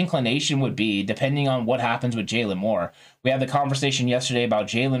first inclination would be, depending on what happens with Jalen Moore. We had the conversation yesterday about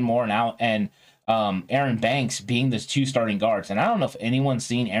Jalen Moore and Aaron Banks being the 2 starting guards. And I don't know if anyone's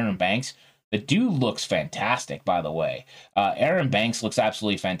seen Aaron Banks. The dude looks fantastic, by the way. Aaron Banks looks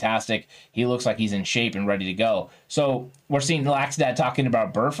absolutely fantastic. He looks like he's in shape and ready to go. So we're seeing Laxdad talking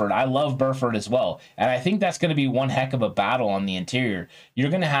about Burford. I love Burford as well. And I think that's going to be one heck of a battle on the interior. You're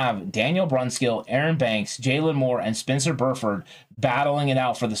going to have Daniel Brunskill, Aaron Banks, Jalen Moore, and Spencer Burford battling it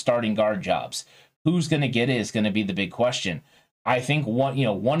out for the starting guard jobs. Who's going to get it is going to be the big question. I think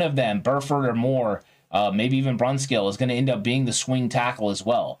one of them, Burford or Moore, maybe even Brunskill, is going to end up being the swing tackle as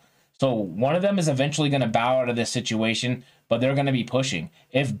well. So one of them is eventually going to bow out of this situation, but they're going to be pushing.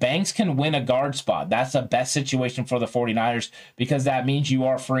 If Banks can win a guard spot, that's the best situation for the 49ers because that means you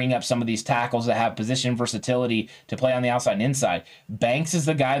are freeing up some of these tackles that have position versatility to play on the outside and inside. Banks is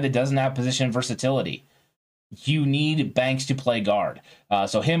the guy that doesn't have position versatility. You need Banks to play guard.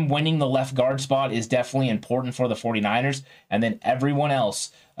 So him winning the left guard spot is definitely important for the 49ers. And then everyone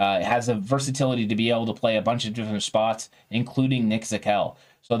else has the versatility to be able to play a bunch of different spots, including Nick Zakelj.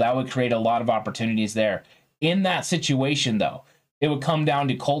 So that would create a lot of opportunities there. In that situation, though, it would come down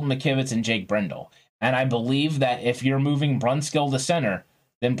to Colton McKivitz and Jake Brendel. And I believe that if you're moving Brunskill to center,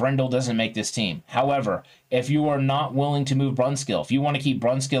 then Brendel doesn't make this team. However, if you are not willing to move Brunskill, if you want to keep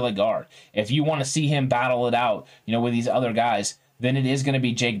Brunskill at guard, if you want to see him battle it out, with these other guys, then it is going to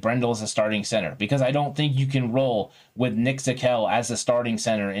be Jake Brendel as a starting center, because I don't think you can roll with Nick Zakelj as a starting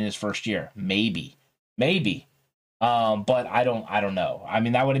center in his first year. Maybe. But I don't know. I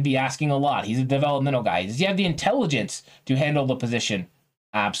mean, that would be asking a lot. He's a developmental guy. Does he have the intelligence to handle the position?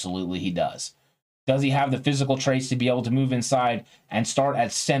 Absolutely, he does. Does he have the physical traits to be able to move inside and start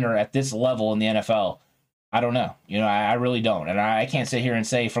at center at this level in the NFL? I don't know. I really don't. And I can't sit here and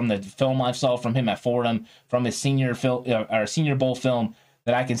say from the film I saw from him at Fordham, from his Senior Bowl film,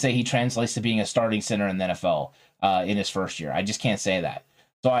 that I can say he translates to being a starting center in the NFL in his first year. I just can't say that.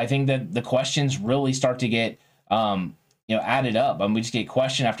 So I think that the questions really start to get added up. We just get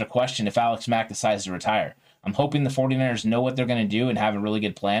question after question if Alex Mack decides to retire. I'm hoping the 49ers know what they're going to do and have a really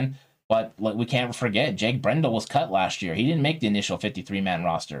good plan. But we can't forget, Jake Brendel was cut last year. He didn't make the initial 53-man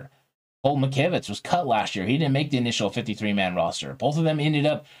roster. Cole McKivitz was cut last year. He didn't make the initial 53-man roster. Both of them ended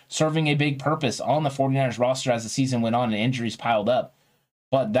up serving a big purpose on the 49ers roster as the season went on and injuries piled up.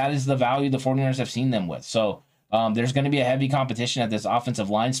 But that is the value the 49ers have seen them with. So there's going to be a heavy competition at this offensive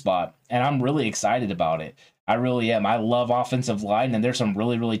line spot, and I'm really excited about it. I really am. I love offensive line, and there's some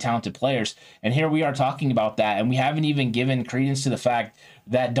really, really talented players. And here we are talking about that, and we haven't even given credence to the fact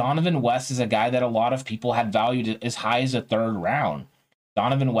that Donovan West is a guy that a lot of people had valued as high as a third round.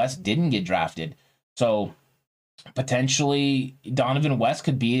 Donovan West didn't get drafted. So potentially Donovan West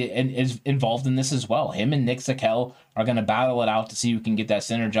could be is involved in this as well. Him and Nick Zakelj are going to battle it out to see who can get that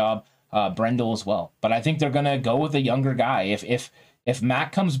center job. Brendel as well. But I think they're going to go with a younger guy. If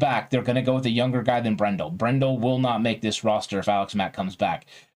Mack comes back, they're going to go with a younger guy than Brendel. Brendel will not make this roster if Alex Mack comes back.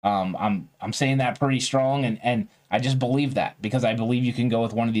 I'm saying that pretty strong, and I just believe that because I believe you can go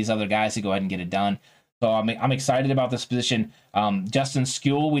with one of these other guys to go ahead and get it done. So I'm excited about this position. Justin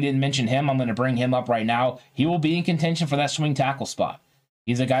Skule, we didn't mention him. I'm going to bring him up right now. He will be in contention for that swing tackle spot.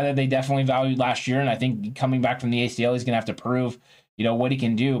 He's a guy that they definitely valued last year, and I think coming back from the ACL, he's going to have to prove what he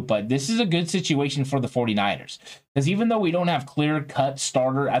can do. But this is a good situation for the 49ers because even though we don't have clear-cut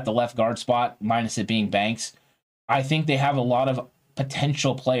starter at the left guard spot, minus it being Banks, I think they have a lot of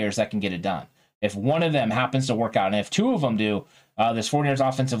potential players that can get it done. If one of them happens to work out, and if two of them do, this 49ers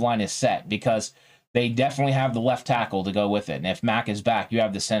offensive line is set because they definitely have the left tackle to go with it. And if Mack is back, you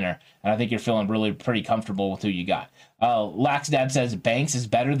have the center. And I think you're feeling really pretty comfortable with who you got. Laxdad says Banks is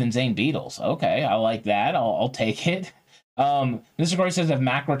better than Zane Beadles. Okay, I like that. I'll take it. Mr. Corey says if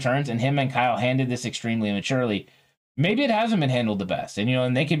Mack returns and him and Kyle handled this extremely maturely, maybe it hasn't been handled the best. And,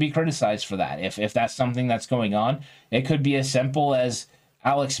 and they could be criticized for that. If that's something that's going on, it could be as simple as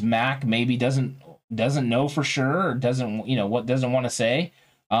Alex Mack maybe doesn't know for sure or doesn't want to say.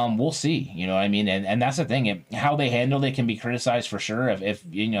 We'll see, what I mean? And that's the thing. How they handled it can be criticized for sure. If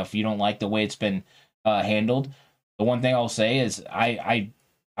you don't like the way it's been handled. The one thing I'll say is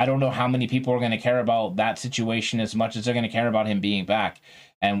I don't know how many people are going to care about that situation as much as they're going to care about him being back.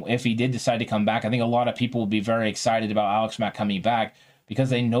 And if he did decide to come back, I think a lot of people would be very excited about Alex Mack coming back because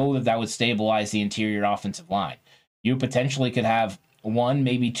they know that would stabilize the interior offensive line. You potentially could have one,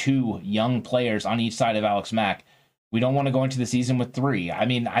 maybe two young players on each side of Alex Mack. We don't want to go into the season with three. I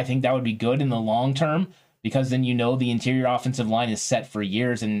mean, I think that would be good in the long term because then the interior offensive line is set for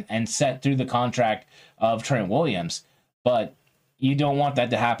years and set through the contract of Trent Williams. But you don't want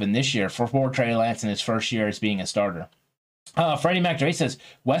that to happen this year for Trey Lance in his first year as being a starter. Freddie McDray says,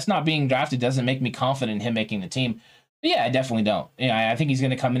 West not being drafted doesn't make me confident in him making the team. But yeah, I definitely don't. I think he's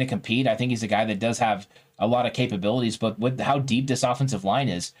going to come in and compete. I think he's a guy that does have a lot of capabilities, but with how deep this offensive line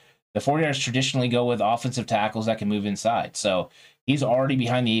is, the 49ers traditionally go with offensive tackles that can move inside. So he's already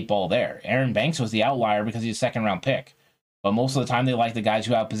behind the eight ball there. Aaron Banks was the outlier because he's a second-round pick. But most of the time, they like the guys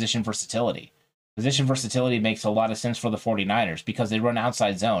who have position versatility. Position versatility makes a lot of sense for the 49ers because they run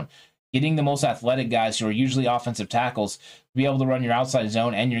outside zone. Getting the most athletic guys who are usually offensive tackles to be able to run your outside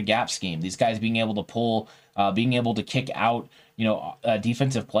zone and your gap scheme. These guys being able to pull, being able to kick out,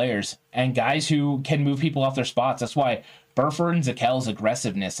 defensive players and guys who can move people off their spots. That's why Burford and Zakel's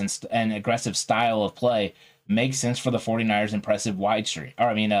aggressiveness and aggressive style of play makes sense for the 49ers' impressive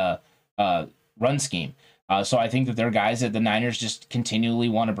run scheme. So I think that they're guys that the Niners just continually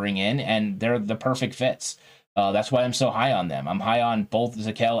want to bring in, and they're the perfect fits. That's why I'm so high on them. I'm high on both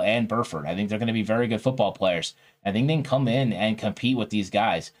Zakelj and Burford. I think they're going to be very good football players. I think they can come in and compete with these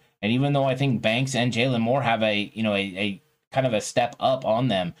guys. And even though I think Banks and Jalen Moore have a kind of a step up on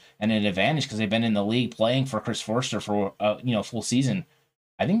them and an advantage because they've been in the league playing for Chris Forster for full season,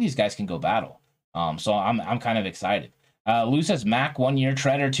 I think these guys can go battle. So I'm kind of excited. Lou says Mac 1 year,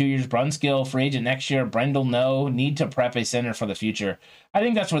 Treader 2 years, Brunskill free agent next year. Brendel no, need to prep a center for the future. I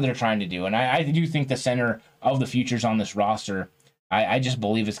think that's what they're trying to do, and I do think the center of the future's on this roster. I just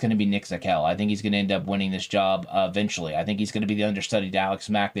believe it's going to be Nick Zakelj. I think he's going to end up winning this job eventually. I think he's going to be the understudy to Alex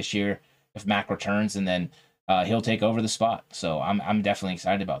Mack this year if Mack returns, and then he'll take over the spot. So I'm definitely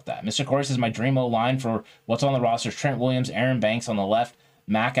excited about that. Mr. Corey says my dream O-line for what's on the roster is Trent Williams, Aaron Banks on the left,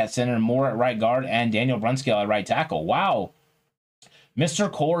 Mack at center, Moore at right guard, and Daniel Brunskill at right tackle. Wow. Mr.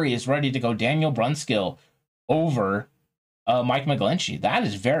 Corey is ready to go Daniel Brunskill over Mike McGlinchey. That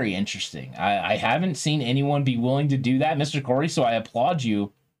is very interesting. I haven't seen anyone be willing to do that, Mr. Corey, so I applaud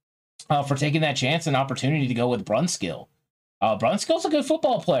you for taking that chance and opportunity to go with Brunskill. Brunskill's a good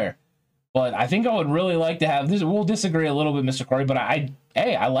football player, but I think I would really like to have this. We'll disagree a little bit, Mr. Corey, but I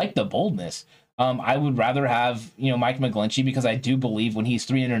like the boldness. I would rather have, Mike McGlinchey, because I do believe when he's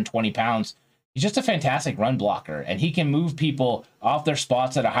 320 pounds, he's just a fantastic run blocker, and he can move people off their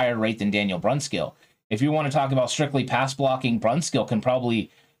spots at a higher rate than Daniel Brunskill. If you want to talk about strictly pass blocking, Brunskill can probably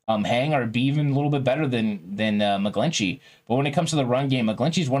hang or be even a little bit better than McGlinchey. But when it comes to the run game,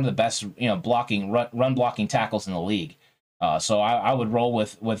 McGlinchey's one of the best run blocking tackles in the league. So I would roll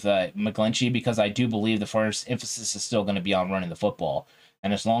with McGlinchey, because I do believe the first emphasis is still going to be on running the football.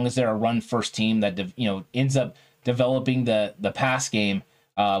 And as long as they're a run first team that ends up developing the pass game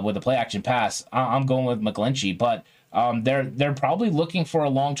with a play action pass, I'm going with McGlinchey. But they're probably looking for a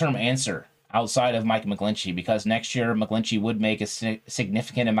long-term answer outside of Mike McGlinchey, because next year McGlinchey would make a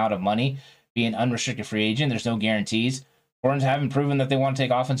significant amount of money, be an unrestricted free agent. There's no guarantees. Horns haven't proven that they want to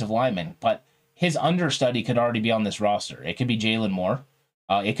take offensive linemen, but his understudy could already be on this roster. It could be Jalen Moore.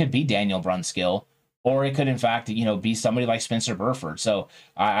 It could be Daniel Brunskill, or it could, in fact, be somebody like Spencer Burford. So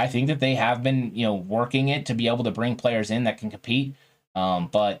I think that they have been, working it to be able to bring players in that can compete.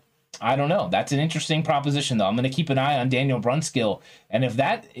 But I don't know. That's an interesting proposition, though. I'm going to keep an eye on Daniel Brunskill, and if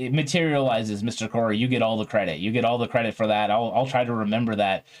that materializes, Mr. Corey, you get all the credit. You get all the credit for that. I'll try to remember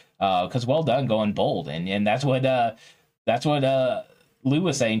that, because well done going bold, and that's what Lou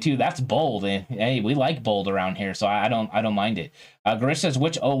was saying too. That's bold, and hey, we like bold around here, so I don't mind it. Garish says,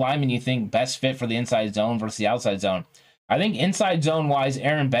 which O lineman you think best fit for the inside zone versus the outside zone? I think inside zone wise,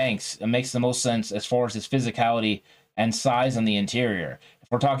 Aaron Banks makes the most sense as far as his physicality and size on the interior.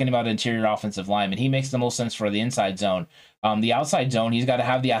 We're talking about interior offensive lineman. He makes the most sense for the inside zone. The outside zone, he's got to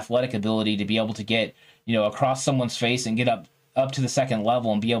have the athletic ability to be able to get, across someone's face and get up to the second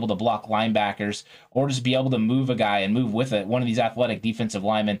level and be able to block linebackers, or just be able to move a guy and move with it. One of these athletic defensive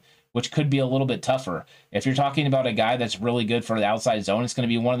linemen, which could be a little bit tougher. If you're talking about a guy that's really good for the outside zone, it's going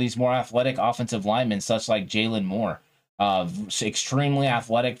to be one of these more athletic offensive linemen, such like Jalen Moore. Extremely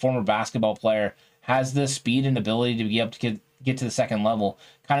athletic, former basketball player, has the speed and ability to be able to get to the second level,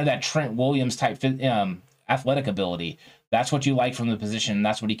 kind of that Trent Williams type athletic ability. That's what you like from the position.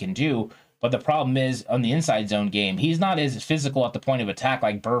 That's what he can do. But the problem is, on the inside zone game, he's not as physical at the point of attack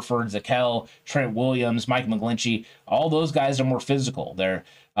like Burford, Zakelj, Trent Williams, Mike McGlinchey. All those guys are more physical. They're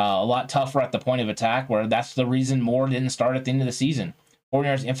a lot tougher at the point of attack, where that's the reason Moore didn't start at the end of the season.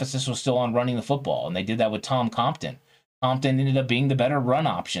 49ers' emphasis was still on running the football, and they did that with Tom Compton. Compton ended up being the better run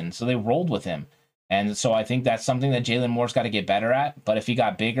option, so they rolled with him. And so I think that's something that Jalen Moore's got to get better at. But if he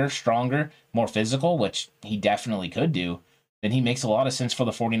got bigger, stronger, more physical, which he definitely could do, then he makes a lot of sense for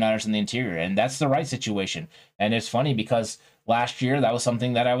the 49ers in the interior. And that's the right situation. And it's funny because last year, that was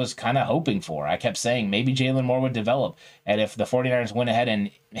something that I was kind of hoping for. I kept saying maybe Jalen Moore would develop. And if the 49ers went ahead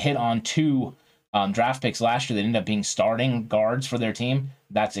and hit on two draft picks last year that ended up being starting guards for their team,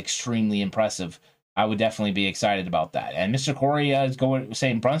 that's extremely impressive. I would definitely be excited about that. And Mr. Corey is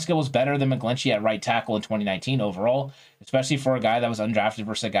saying Brunskill was better than McGlinchey at right tackle in 2019 overall, especially for a guy that was undrafted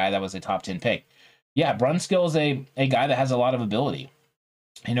versus a guy that was a top 10 pick. Yeah, Brunskill is a guy that has a lot of ability.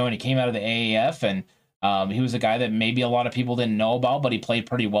 And he came out of the AAF, and he was a guy that maybe a lot of people didn't know about, but he played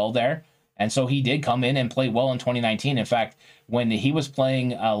pretty well there. And so he did come in and play well in 2019. In fact, when he was playing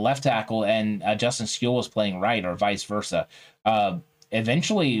left tackle and Justin Skule was playing right, or vice versa,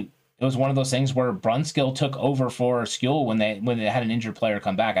 eventually it was one of those things where Brunskill took over for Skule when they had an injured player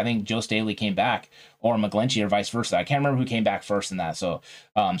come back. I think Joe Staley came back, or McGlinchey, or vice versa. I can't remember who came back first in that. So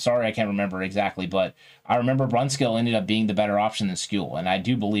sorry, I can't remember exactly. But I remember Brunskill ended up being the better option than Skule. And I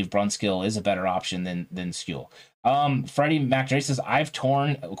do believe Brunskill is a better option than Skule. Freddie McDray says, I've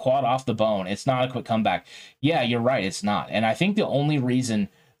torn quad off the bone. It's not a quick comeback. Yeah, you're right. It's not. And I think the only reason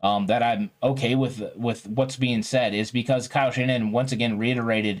that I'm okay with what's being said is because Kyle Shanahan once again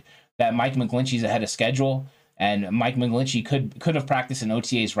reiterated that Mike McGlinchey's ahead of schedule, and Mike McGlinchey could have practiced in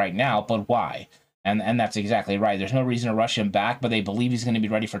OTAs right now, but why? And that's exactly right. There's no reason to rush him back, but they believe he's going to be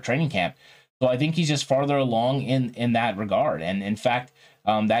ready for training camp. So I think he's just farther along in that regard. And in fact,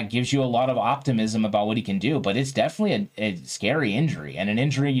 that gives you a lot of optimism about what he can do. But it's definitely a scary injury, and an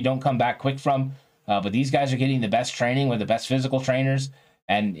injury you don't come back quick from. But these guys are getting the best training with the best physical trainers.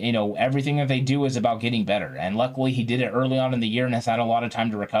 And, everything that they do is about getting better. And luckily, he did it early on in the year and has had a lot of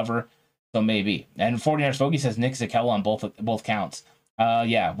time to recover. So maybe. And 49ers Fogey says Nick Zakelj on both counts.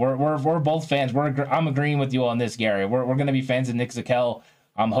 Yeah, we're both fans. I'm agreeing with you on this, Gary. We're going to be fans of Nick Zakelj.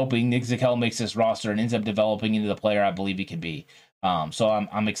 I'm hoping Nick Zakelj makes this roster and ends up developing into the player I believe he can be. So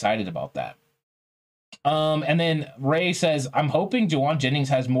I'm excited about that. And then Ray says, I'm hoping Jauan Jennings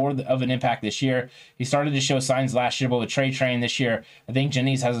has more of an impact this year. He started to show signs last year, but with Trey Train this year, I think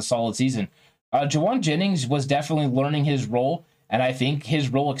Jennings has a solid season. Jauan Jennings was definitely learning his role, and I think his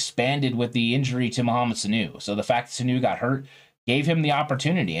role expanded with the injury to Mohamed Sanu. So the fact that Sanu got hurt gave him the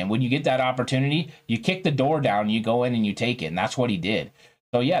opportunity. And when you get that opportunity, you kick the door down, you go in and you take it. And that's what he did.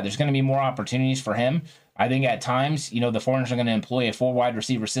 So yeah, there's going to be more opportunities for him. I think at times, the 49ers are going to employ a 4 wide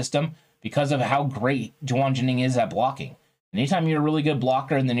receiver system because of how great Jauan Jennings is at blocking. Anytime you're a really good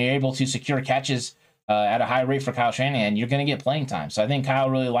blocker and then you're able to secure catches at a high rate for Kyle Shanahan, you're going to get playing time. So I think Kyle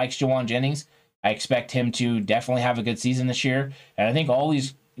really likes Jauan Jennings. I expect him to definitely have a good season this year. And I think all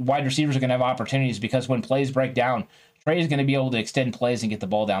these wide receivers are going to have opportunities because when plays break down, Trey is going to be able to extend plays and get the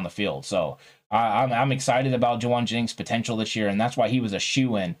ball down the field. So I'm excited about Jauan Jennings' potential this year, and that's why he was a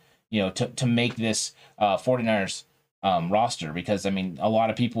shoo-in, to make this 49ers roster. Because, a lot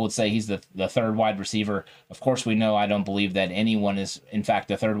of people would say he's the third wide receiver. Of course, we know I don't believe that anyone is, in fact,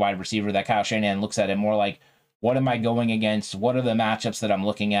 the third wide receiver. That Kyle Shanahan looks at it more like, what am I going against? What are the matchups that I'm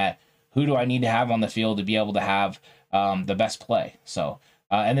looking at? Who do I need to have on the field to be able to have the best play? So,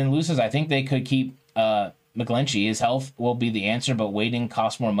 and then Lou says, I think they could keep McGlinchey. His health will be the answer, but waiting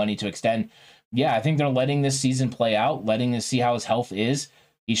costs more money to extend. Yeah, I think they're letting this season play out, letting us see how his health is.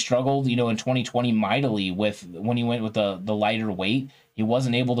 He struggled, in 2020 mightily when he went with the lighter weight. He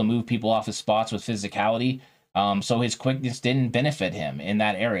wasn't able to move people off his spots with physicality. So his quickness didn't benefit him in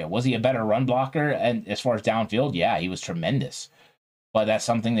that area. Was he a better run blocker? And as far as downfield, yeah, he was tremendous. But that's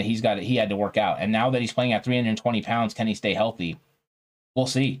something that he had to work out. And now that he's playing at 320 pounds, can he stay healthy? We'll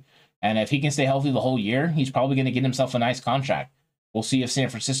see. And if he can stay healthy the whole year, he's probably going to get himself a nice contract. We'll see if San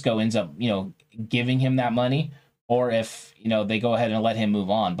Francisco ends up, giving him that money, or if, they go ahead and let him move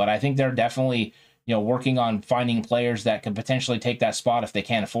on. But I think they're definitely, working on finding players that could potentially take that spot if they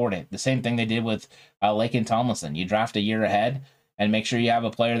can't afford it. The same thing they did with Laken Tomlinson. You draft a year ahead and make sure you have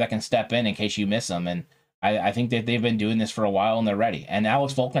a player that can step in case you miss them. And I think that they've been doing this for a while and they're ready. And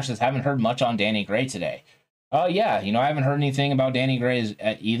Alex Faulkner says, haven't heard much on Danny Gray today. Yeah, I haven't heard anything about Danny Gray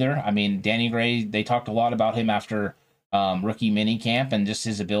either. Danny Gray, they talked a lot about him after rookie mini camp and just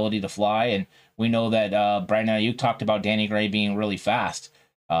his ability to fly. And we know that Brandon Ayuk talked about Danny Gray being really fast.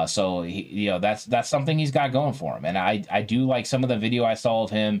 So that's something he's got going for him. And I do like some of the video I saw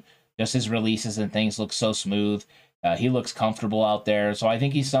of him. Just his releases and things look so smooth. He looks comfortable out there. So I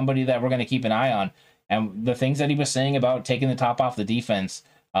think he's somebody that we're going to keep an eye on. And the things that he was saying about taking the top off the defense,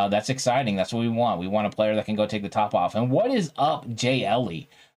 that's exciting. That's what we want. We want a player that can go take the top off. And what is up, Jay Ellie?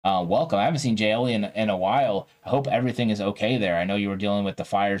 Welcome. I haven't seen Jay Ellie in a while. I hope everything is okay there. I know you were dealing with the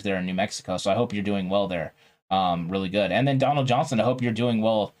fires there in New Mexico, so I hope you're doing well there. Really good. And then Donald Johnson, I hope you're doing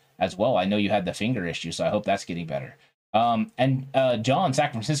well as well. I know you had the finger issue, so I hope that's getting better. And John,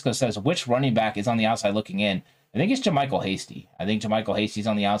 San Francisco says, which running back is on the outside looking in? I think it's JaMycal Hasty. I think JaMycal Hasty's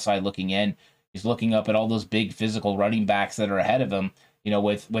on the outside looking in. He's looking up at all those big physical running backs that are ahead of him,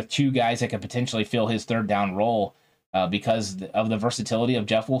 with two guys that could potentially fill his third down role because of the versatility of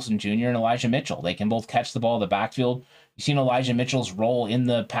Jeff Wilson Jr. and Elijah Mitchell. They can both catch the ball in the backfield. You've seen Elijah Mitchell's role in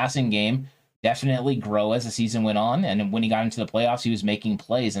the passing game definitely grow as the season went on. And when he got into the playoffs, he was making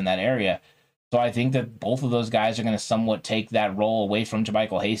plays in that area. So I think that both of those guys are going to somewhat take that role away from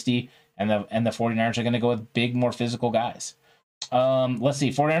JaMycal Hasty, and the 49ers are going to go with big, more physical guys. Let's see.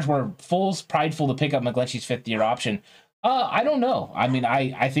 49ers were prideful to pick up McGlinchey's fifth-year option. I don't know.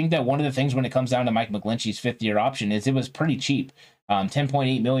 I think that one of the things when it comes down to Mike McGlinchey's fifth-year option is it was pretty cheap.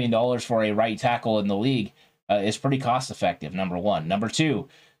 $10.8 million for a right tackle in the league is pretty cost-effective, number one. Number two,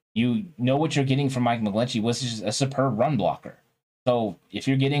 you know what you're getting from Mike McGlinchey was just a superb run blocker. So if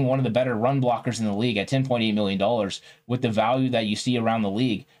you're getting one of the better run blockers in the league at $10.8 million with the value that you see around the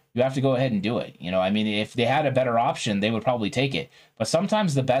league, you have to go ahead and do it. If they had a better option, they would probably take it. But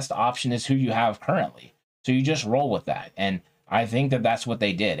sometimes the best option is who you have currently. So you just roll with that. And I think that that's what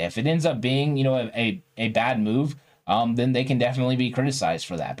they did. If it ends up being, a bad move, then they can definitely be criticized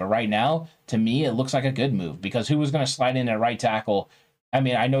for that. But right now, to me, it looks like a good move because who was going to slide in at right tackle?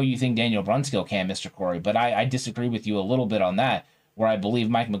 I know you think Daniel Brunskill can, Mr. Corey, but I disagree with you a little bit on that. where I believe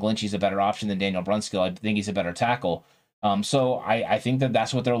Mike McGlinchey is a better option than Daniel Brunskill. I think he's a better tackle. So I think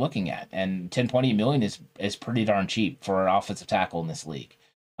that's what they're looking at. And 10.8 million is pretty darn cheap for an offensive tackle in this league.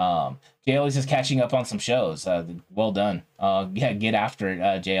 JLE's is catching up on some shows. Well done. Yeah, get after it,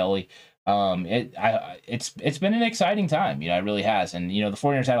 JLE. It's been an exciting time. It really has. And, the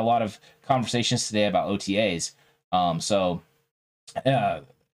 49ers had a lot of conversations today about OTAs.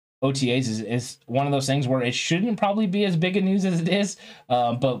 OTAs is one of those things where it shouldn't probably be as big a news as it is.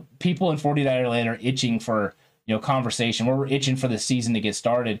 But people in 49er land are itching for, conversation. We're itching for the season to get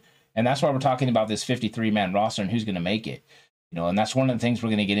started. And that's why we're talking about this 53-man roster and who's going to make it. And that's one of the things we're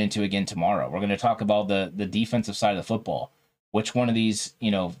going to get into again tomorrow. We're going to talk about the defensive side of the football. Which one of these,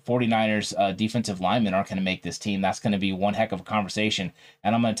 49ers defensive linemen aren't going to make this team? That's going to be one heck of a conversation.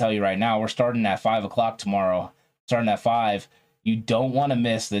 And I'm going to tell you right now, we're starting at 5 o'clock tomorrow. Starting at 5. You don't want to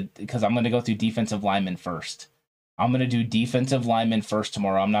miss that, because I'm going to go through defensive linemen first. I'm going to do defensive linemen first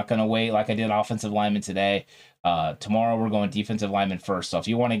tomorrow. I'm not going to wait like I did offensive linemen today. Tomorrow we're going defensive linemen first. So if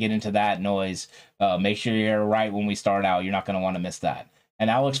you want to get into that noise, make sure you're right when we start out. You're not going to want to miss that. And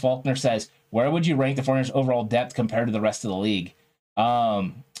Alex Faulkner says, where would you rank the 49ers overall depth compared to the rest of the league?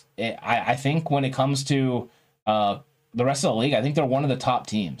 I think when it comes to the rest of the league, I think they're one of the top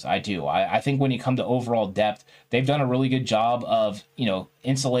teams. I do. I think when you come to overall depth, they've done a really good job of,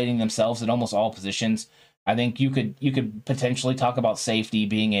 insulating themselves at almost all positions. I think you could potentially talk about safety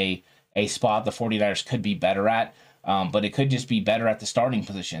being a spot the 49ers could be better at, but it could just be better at the starting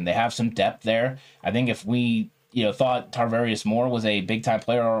position. They have some depth there. I think if we thought Tarvarius Moore was a big-time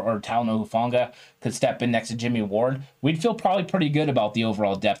player or Talanoa Hufanga could step in next to Jimmy Ward, we'd feel probably pretty good about the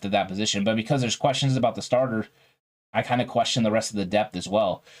overall depth of that position. But because there's questions about the starter, I kind of question the rest of the depth as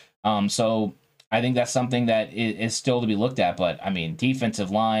well. So I think that's something that is still to be looked at. But, I mean, defensive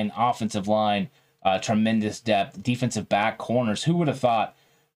line, offensive line, tremendous depth, defensive back, corners. Who would have thought,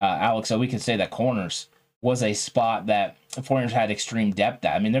 Alex, that we could say that corners was a spot that the 49ers had extreme depth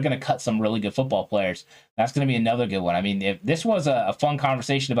at? I mean, they're going to cut some really good football players. That's going to be another good one. I mean, if this was a fun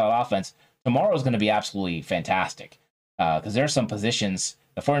conversation about offense, tomorrow is going to be absolutely fantastic, because there's some positions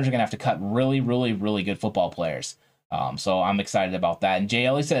the 49ers are going to have to cut really, really, really good football players. So I'm excited about that. And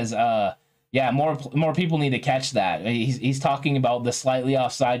JLE says, yeah, more people need to catch that. He's talking about the Slightly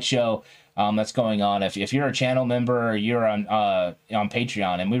Offside show that's going on. If you're a channel member or you're on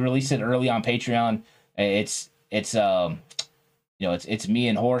Patreon, and we release it early on Patreon, it's me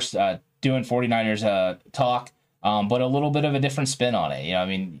and Horst doing 49ers talk, but a little bit of a different spin on it. I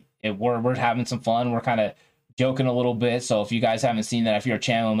mean, we're having some fun. We're kind of joking a little bit. So if you guys haven't seen that, if you're a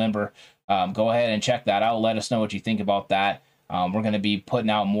channel member, go ahead and check that out. Let us know what you think about that. We're going to be putting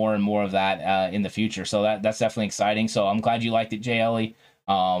out more and more of that in the future. So that's definitely exciting. So I'm glad you liked it, JLE.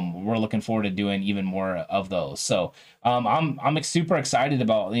 We're looking forward to doing even more of those. So I'm super excited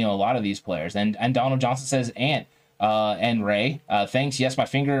about a lot of these players. And Donald Johnson says, and Ray, thanks. Yes, my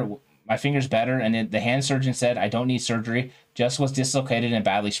finger's better. And the hand surgeon said I don't need surgery. Just was dislocated and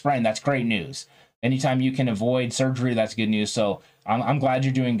badly sprained. That's great news. Anytime you can avoid surgery, that's good news. So I'm glad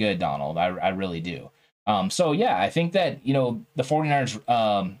you're doing good, Donald. I really do. So yeah, I think that the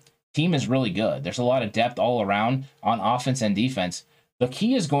 49ers team is really good. There's a lot of depth all around on offense and defense. The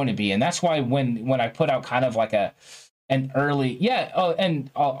key is going to be, and that's why when I put out kind of like an early, and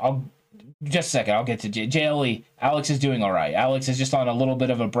I'll just a second, I'll get to JLE. Alex is doing all right. Alex is just on a little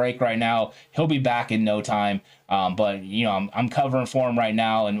bit of a break right now. He'll be back in no time. But I'm covering for him right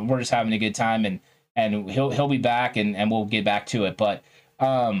now, and we're just having a good time, and he'll be back, and we'll get back to it. But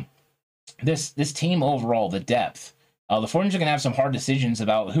this team overall, the depth. The 49ers are going to have some hard decisions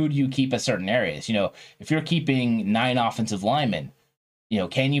about who do you keep at certain areas. If you're keeping 9 offensive linemen,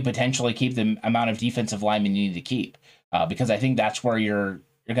 can you potentially keep the amount of defensive linemen you need to keep? Because I think that's where you're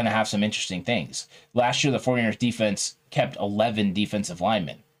going to have some interesting things. Last year, the 49ers defense kept 11 defensive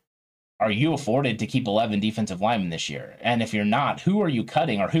linemen. Are you afforded to keep 11 defensive linemen this year? And if you're not, who are you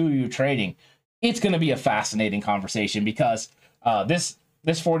cutting or who are you trading? It's going to be a fascinating conversation, because this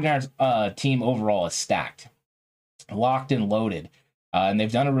 49ers team overall is stacked, locked and loaded. And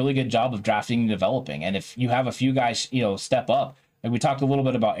they've done a really good job of drafting and developing. And if you have a few guys, step up, like we talked a little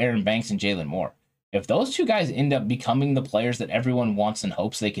bit about Aaron Banks and Jalen Moore. If those two guys end up becoming the players that everyone wants and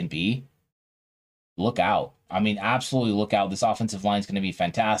hopes they can be, look out. I mean, absolutely look out. This offensive line is going to be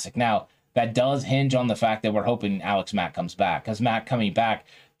fantastic. Now, that does hinge on the fact that we're hoping Alex Mack comes back, because Mack coming back,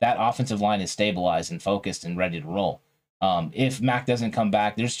 that offensive line is stabilized and focused and ready to roll. If Mack doesn't come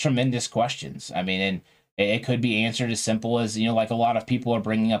back, there's tremendous questions. I mean, and it could be answered as simple as, like a lot of people are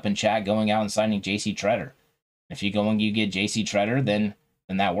bringing up in chat, going out and signing J.C. Treader. If you go and you get J.C. Treader, then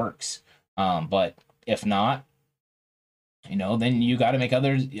that works. But if not, then you got to make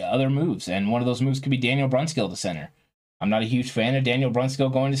other moves. And one of those moves could be Daniel Brunskill to center. I'm not a huge fan of Daniel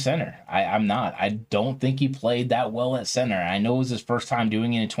Brunskill going to center. I'm not. I don't think he played that well at center. I know it was his first time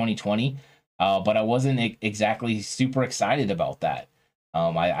doing it in 2020, but I wasn't exactly super excited about that.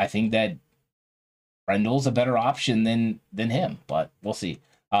 I think that Brendel's a better option than him, but we'll see.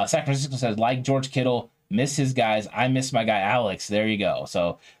 San Francisco says, like George Kittle, miss his guys. I miss my guy Alex. There you go.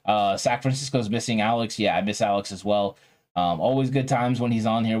 So San Francisco's missing Alex. Yeah, I miss Alex as well. Always good times when he's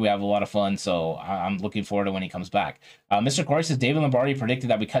on here. We have a lot of fun, so I'm looking forward to when he comes back. Mr. Corey says David Lombardi predicted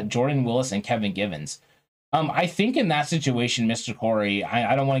that we cut Jordan Willis and Kevin Givens. I think in that situation, Mr. Corey,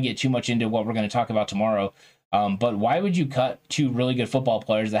 I don't want to get too much into what we're going to talk about tomorrow, but why would you cut two really good football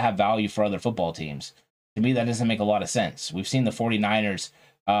players that have value for other football teams? To me, that doesn't make a lot of sense. We've seen the 49ers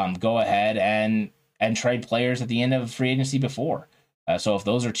go ahead and trade players at the end of free agency before. So if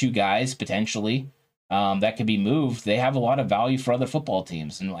those are two guys potentially that could be moved, they have a lot of value for other football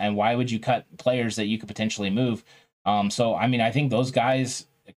teams. And why would you cut players that you could potentially move? So, I mean, I think those guys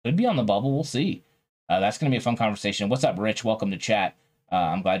could be on the bubble. We'll see. That's going to be a fun conversation. What's up, Rich? Welcome to chat.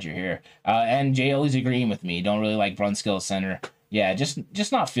 I'm glad you're here. And JL is agreeing with me. Don't really like Brunskill at center. Yeah,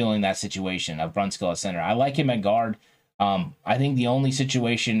 just not feeling that situation of Brunskill at center. I like him at guard. I think the only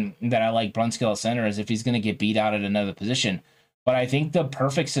situation that I like Brunskill at center is if he's going to get beat out at another position. But I think the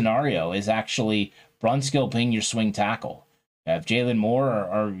perfect scenario is actually Brunskill being your swing tackle. If Jalen Moore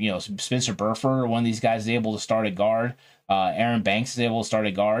or Spencer Burford or one of these guys is able to start at guard, Aaron Banks is able to start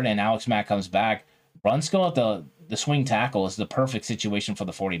at guard, and Alex Mack comes back, Brunskill at the swing tackle is the perfect situation for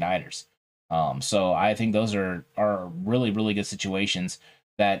the 49ers. So I think those are really, really good situations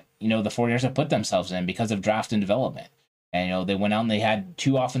that, the 49ers have put themselves in because of draft and development. And, they went out and they had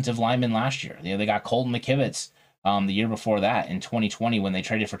two offensive linemen last year. They got Colton McKivitz the year before that in 2020 when they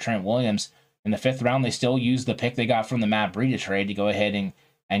traded for Trent Williams. In the 5th round, they still used the pick they got from the Matt Breida trade to go ahead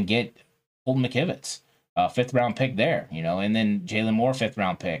and get Colton McKivitz, 5th round pick there, and then Jalen Moore, 5th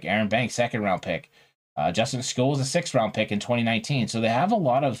round pick, Aaron Banks, 2nd round pick, Justin Scholes, a 6th round pick in 2019. So they have a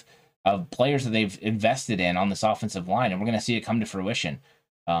lot of players that they've invested in on this offensive line, and we're going to see it come to fruition.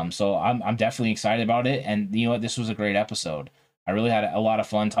 So I'm definitely excited about it. And you know what? This was a great episode. I really had a lot of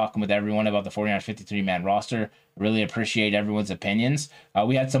fun talking with everyone about the 49ers 53-man roster. Really appreciate everyone's opinions.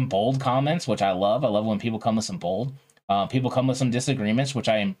 We had some bold comments, which I love. I love when people come with some bold. People come with some disagreements, which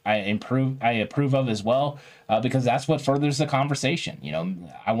I approve of as well, because that's what furthers the conversation.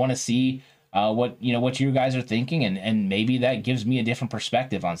 I want to see what you guys are thinking, and maybe that gives me a different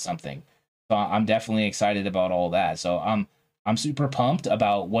perspective on something. So I'm definitely excited about all that. So I'm super pumped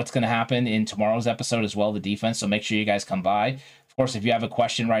about what's going to happen in tomorrow's episode as well, the defense. So make sure you guys come by. Of course, if you have a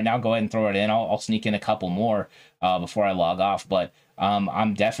question right now, go ahead and throw it in. I'll sneak in a couple more before I log off. But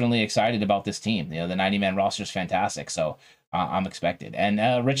I'm definitely excited about this team. The 90-man roster is fantastic. So I'm expected.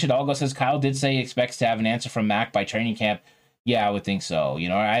 And Rich Hidalgo says Kyle did say he expects to have an answer from Mac by training camp. Yeah, I would think so.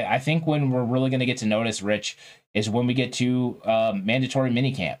 I think when we're really going to get to notice Rich is when we get to mandatory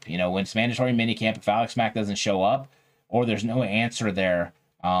minicamp. When it's mandatory minicamp, if Alex Mack doesn't show up, or there's no answer there,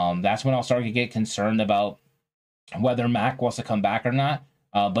 that's when I'll start to get concerned about whether Mac wants to come back or not.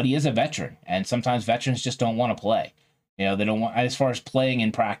 But he is a veteran, and sometimes veterans just don't want to play. They don't want, as far as playing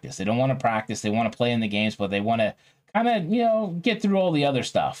in practice, they don't want to practice. They want to play in the games, but they want to kind of, get through all the other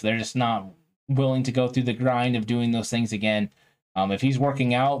stuff. They're just not willing to go through the grind of doing those things again. If he's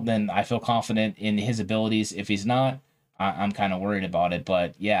working out, then I feel confident in his abilities. If he's not, I'm kind of worried about it.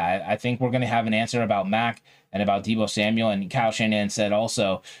 But yeah, I think we're going to have an answer about Mac and about Deebo Samuel. And Kyle Shanahan said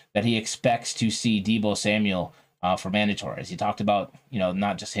also that he expects to see Deebo Samuel for mandatories. He talked about,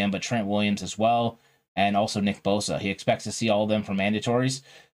 not just him, but Trent Williams as well, and also Nick Bosa. He expects to see all of them for mandatories.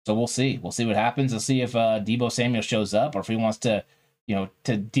 So we'll see. We'll see what happens. We'll see if Deebo Samuel shows up or if he wants to,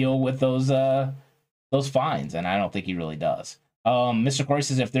 to deal with those fines. And I don't think he really does. Mr. Corey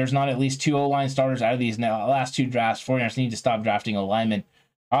says if there's not at least 2 O-line starters out of these last 2 drafts, 49ers need to stop drafting O-linemen.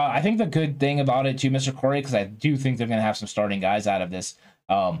 I think the good thing about it too, Mr. Corey, because I do think they're going to have some starting guys out of this,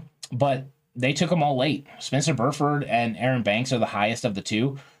 but they took them all late. Spencer Burford and Aaron Banks are the highest of the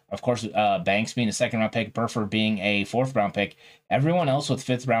 2. Of course, Banks being a 2nd round pick, Burford being a 4th round pick, everyone else with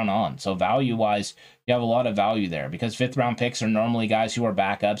 5th round on. So value-wise, you have a lot of value there because 5th round picks are normally guys who are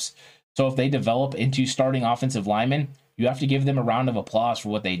backups. So if they develop into starting offensive linemen, you have to give them a round of applause for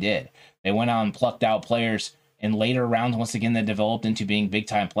what they did. They went out and plucked out players in later rounds, once again, that developed into being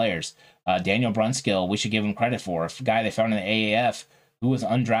big-time players. Daniel Brunskill, we should give him credit for, a guy they found in the AAF who was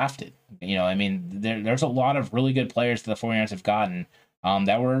undrafted. There's a lot of really good players that the 49ers have gotten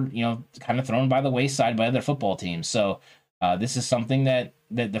that were, kind of thrown by the wayside by other football teams. So this is something that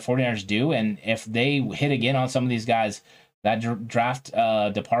the 49ers do, and if they hit again on some of these guys That draft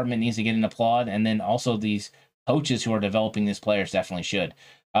department needs to get an applaud, and then also these coaches who are developing these players definitely should.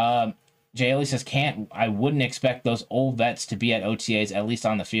 Jay Ellie says, I wouldn't expect those old vets to be at OTAs, at least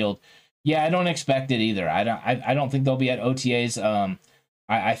on the field. Yeah, I don't expect it either. I don't think they'll be at OTAs.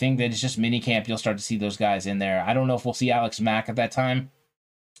 I think that it's just mini camp. You'll start to see those guys in there. I don't know if we'll see Alex Mack at that time,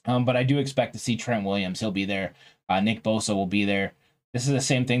 but I do expect to see Trent Williams. He'll be there. Nick Bosa will be there. This is the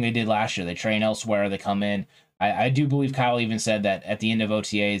same thing they did last year. They train elsewhere. They come in. I do believe Kyle even said that at the end of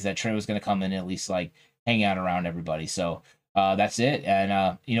OTAs that Trent was going to come in and at least like hang out around everybody. So that's it.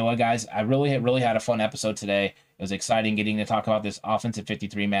 And you know what, guys? I really had a fun episode today. It was exciting getting to talk about this offensive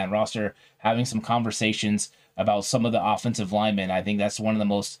 53-man roster, having some conversations about some of the offensive linemen. I think that's one of the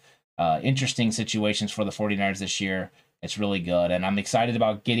most interesting situations for the 49ers this year. It's really good. And I'm excited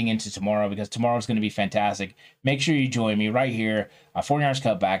about getting into tomorrow because tomorrow's going to be fantastic. Make sure you join me right here, 49ers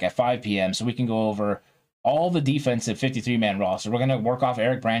Cutback at 5 p.m. so we can go over all the defensive 53-man roster. We're going to work off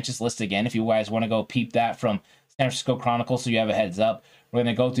Eric Branch's list again. If you guys want to go peep that from San Francisco Chronicle so you have a heads up, we're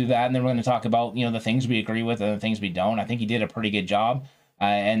going to go through that, and then we're going to talk about, you know, the things we agree with and the things we don't. I think he did a pretty good job,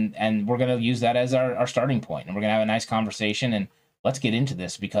 and we're going to use that as our starting point, and we're going to have a nice conversation, and let's get into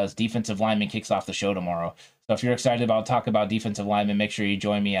this because defensive lineman kicks off the show tomorrow. So if you're excited about talk about defensive lineman, make sure you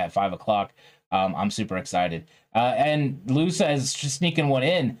join me at 5 o'clock. I'm super excited. And Lou says, just sneaking one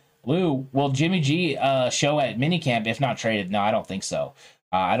in, Lou, will Jimmy G show at minicamp if not traded? No, I don't think so.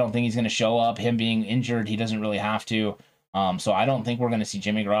 I don't think he's going to show up. Him being injured, he doesn't really have to. So I don't think we're going to see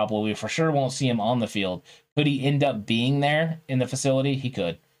Jimmy Garoppolo. We for sure won't see him on the field. Could he end up being there in the facility? He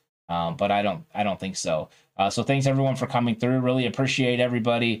could, but I don't think so. So thanks everyone for coming through. Really appreciate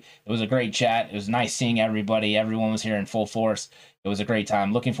everybody. It was a great chat. It was nice seeing everybody. Everyone was here in full force. It was a great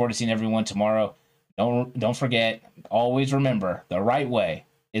time. Looking forward to seeing everyone tomorrow. Don't forget. Always remember the right way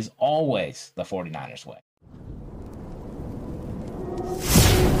is always the 49ers way.